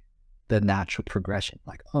like the natural progression.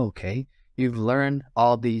 Like, oh, okay, you've learned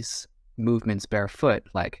all these movements barefoot,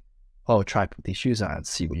 like, oh, try put these shoes on and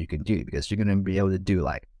see what you can do, because you're going to be able to do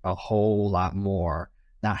like a whole lot more,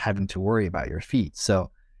 not having to worry about your feet. So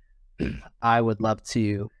I would love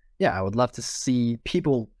to see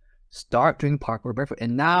people start doing parkour barefoot.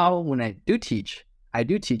 And now when I do teach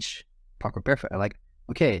parkour barefoot. I'm like,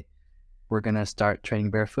 okay, we're going to start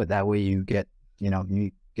training barefoot. That way you get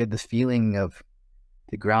the feeling of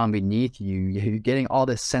the ground beneath you. You're getting all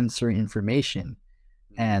this sensory information.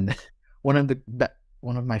 And one of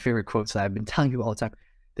my favorite quotes that I've been telling people all the time,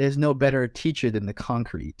 there's no better teacher than the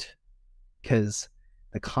concrete, because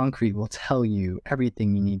the concrete will tell you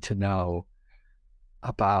everything you need to know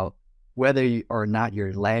about whether or not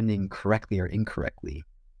you're landing correctly or incorrectly.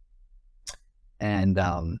 And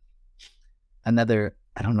another,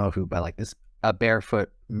 I don't know who, but like this, a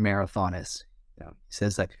barefoot marathonist, he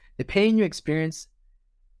says that the pain you experience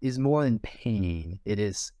is more than pain. It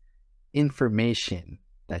is information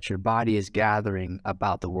that your body is gathering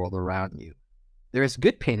about the world around you. There is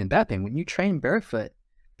good pain and bad pain. When you train barefoot,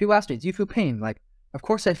 people ask me, do you feel pain? Like, of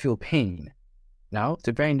course I feel pain. Now,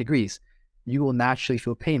 to varying degrees, you will naturally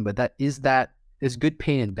feel pain, but there's good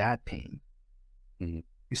pain and bad pain. Mm-hmm.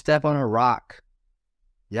 You step on a rock,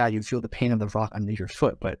 yeah, you feel the pain of the rock under your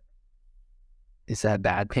foot, but is that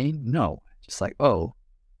bad pain? No. Just like, oh,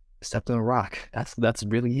 stepped on a rock. That's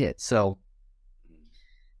really it. So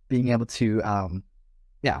being able to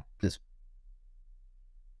just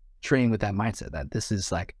train with that mindset that this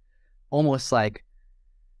is like almost like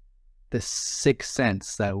the sixth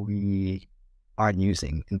sense that we aren't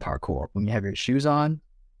using in parkour. When you have your shoes on,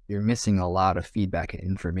 you're missing a lot of feedback and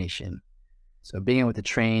information. So being able to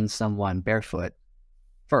train someone barefoot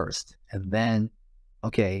first, and then,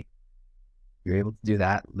 okay, you're able to do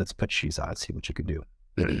that, let's put shoes on, see what you can do.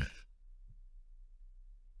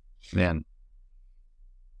 Man,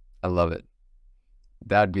 I love it.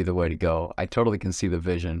 That'd be the way to go. I totally can see the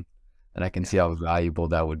vision, and I can see how valuable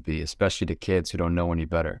that would be, especially to kids who don't know any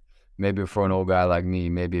better. Maybe for an old guy like me,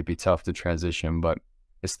 maybe it'd be tough to transition, but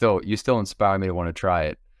you still inspire me to want to try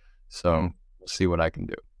it. So we'll see what I can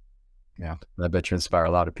do. Yeah. And I bet you inspire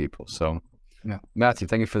a lot of people. So Yeah. Mathieu,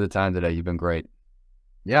 thank you for the time today. You've been great.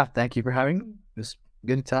 Yeah. Thank you for having me. It was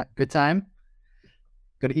good time.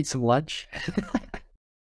 Go to eat some lunch.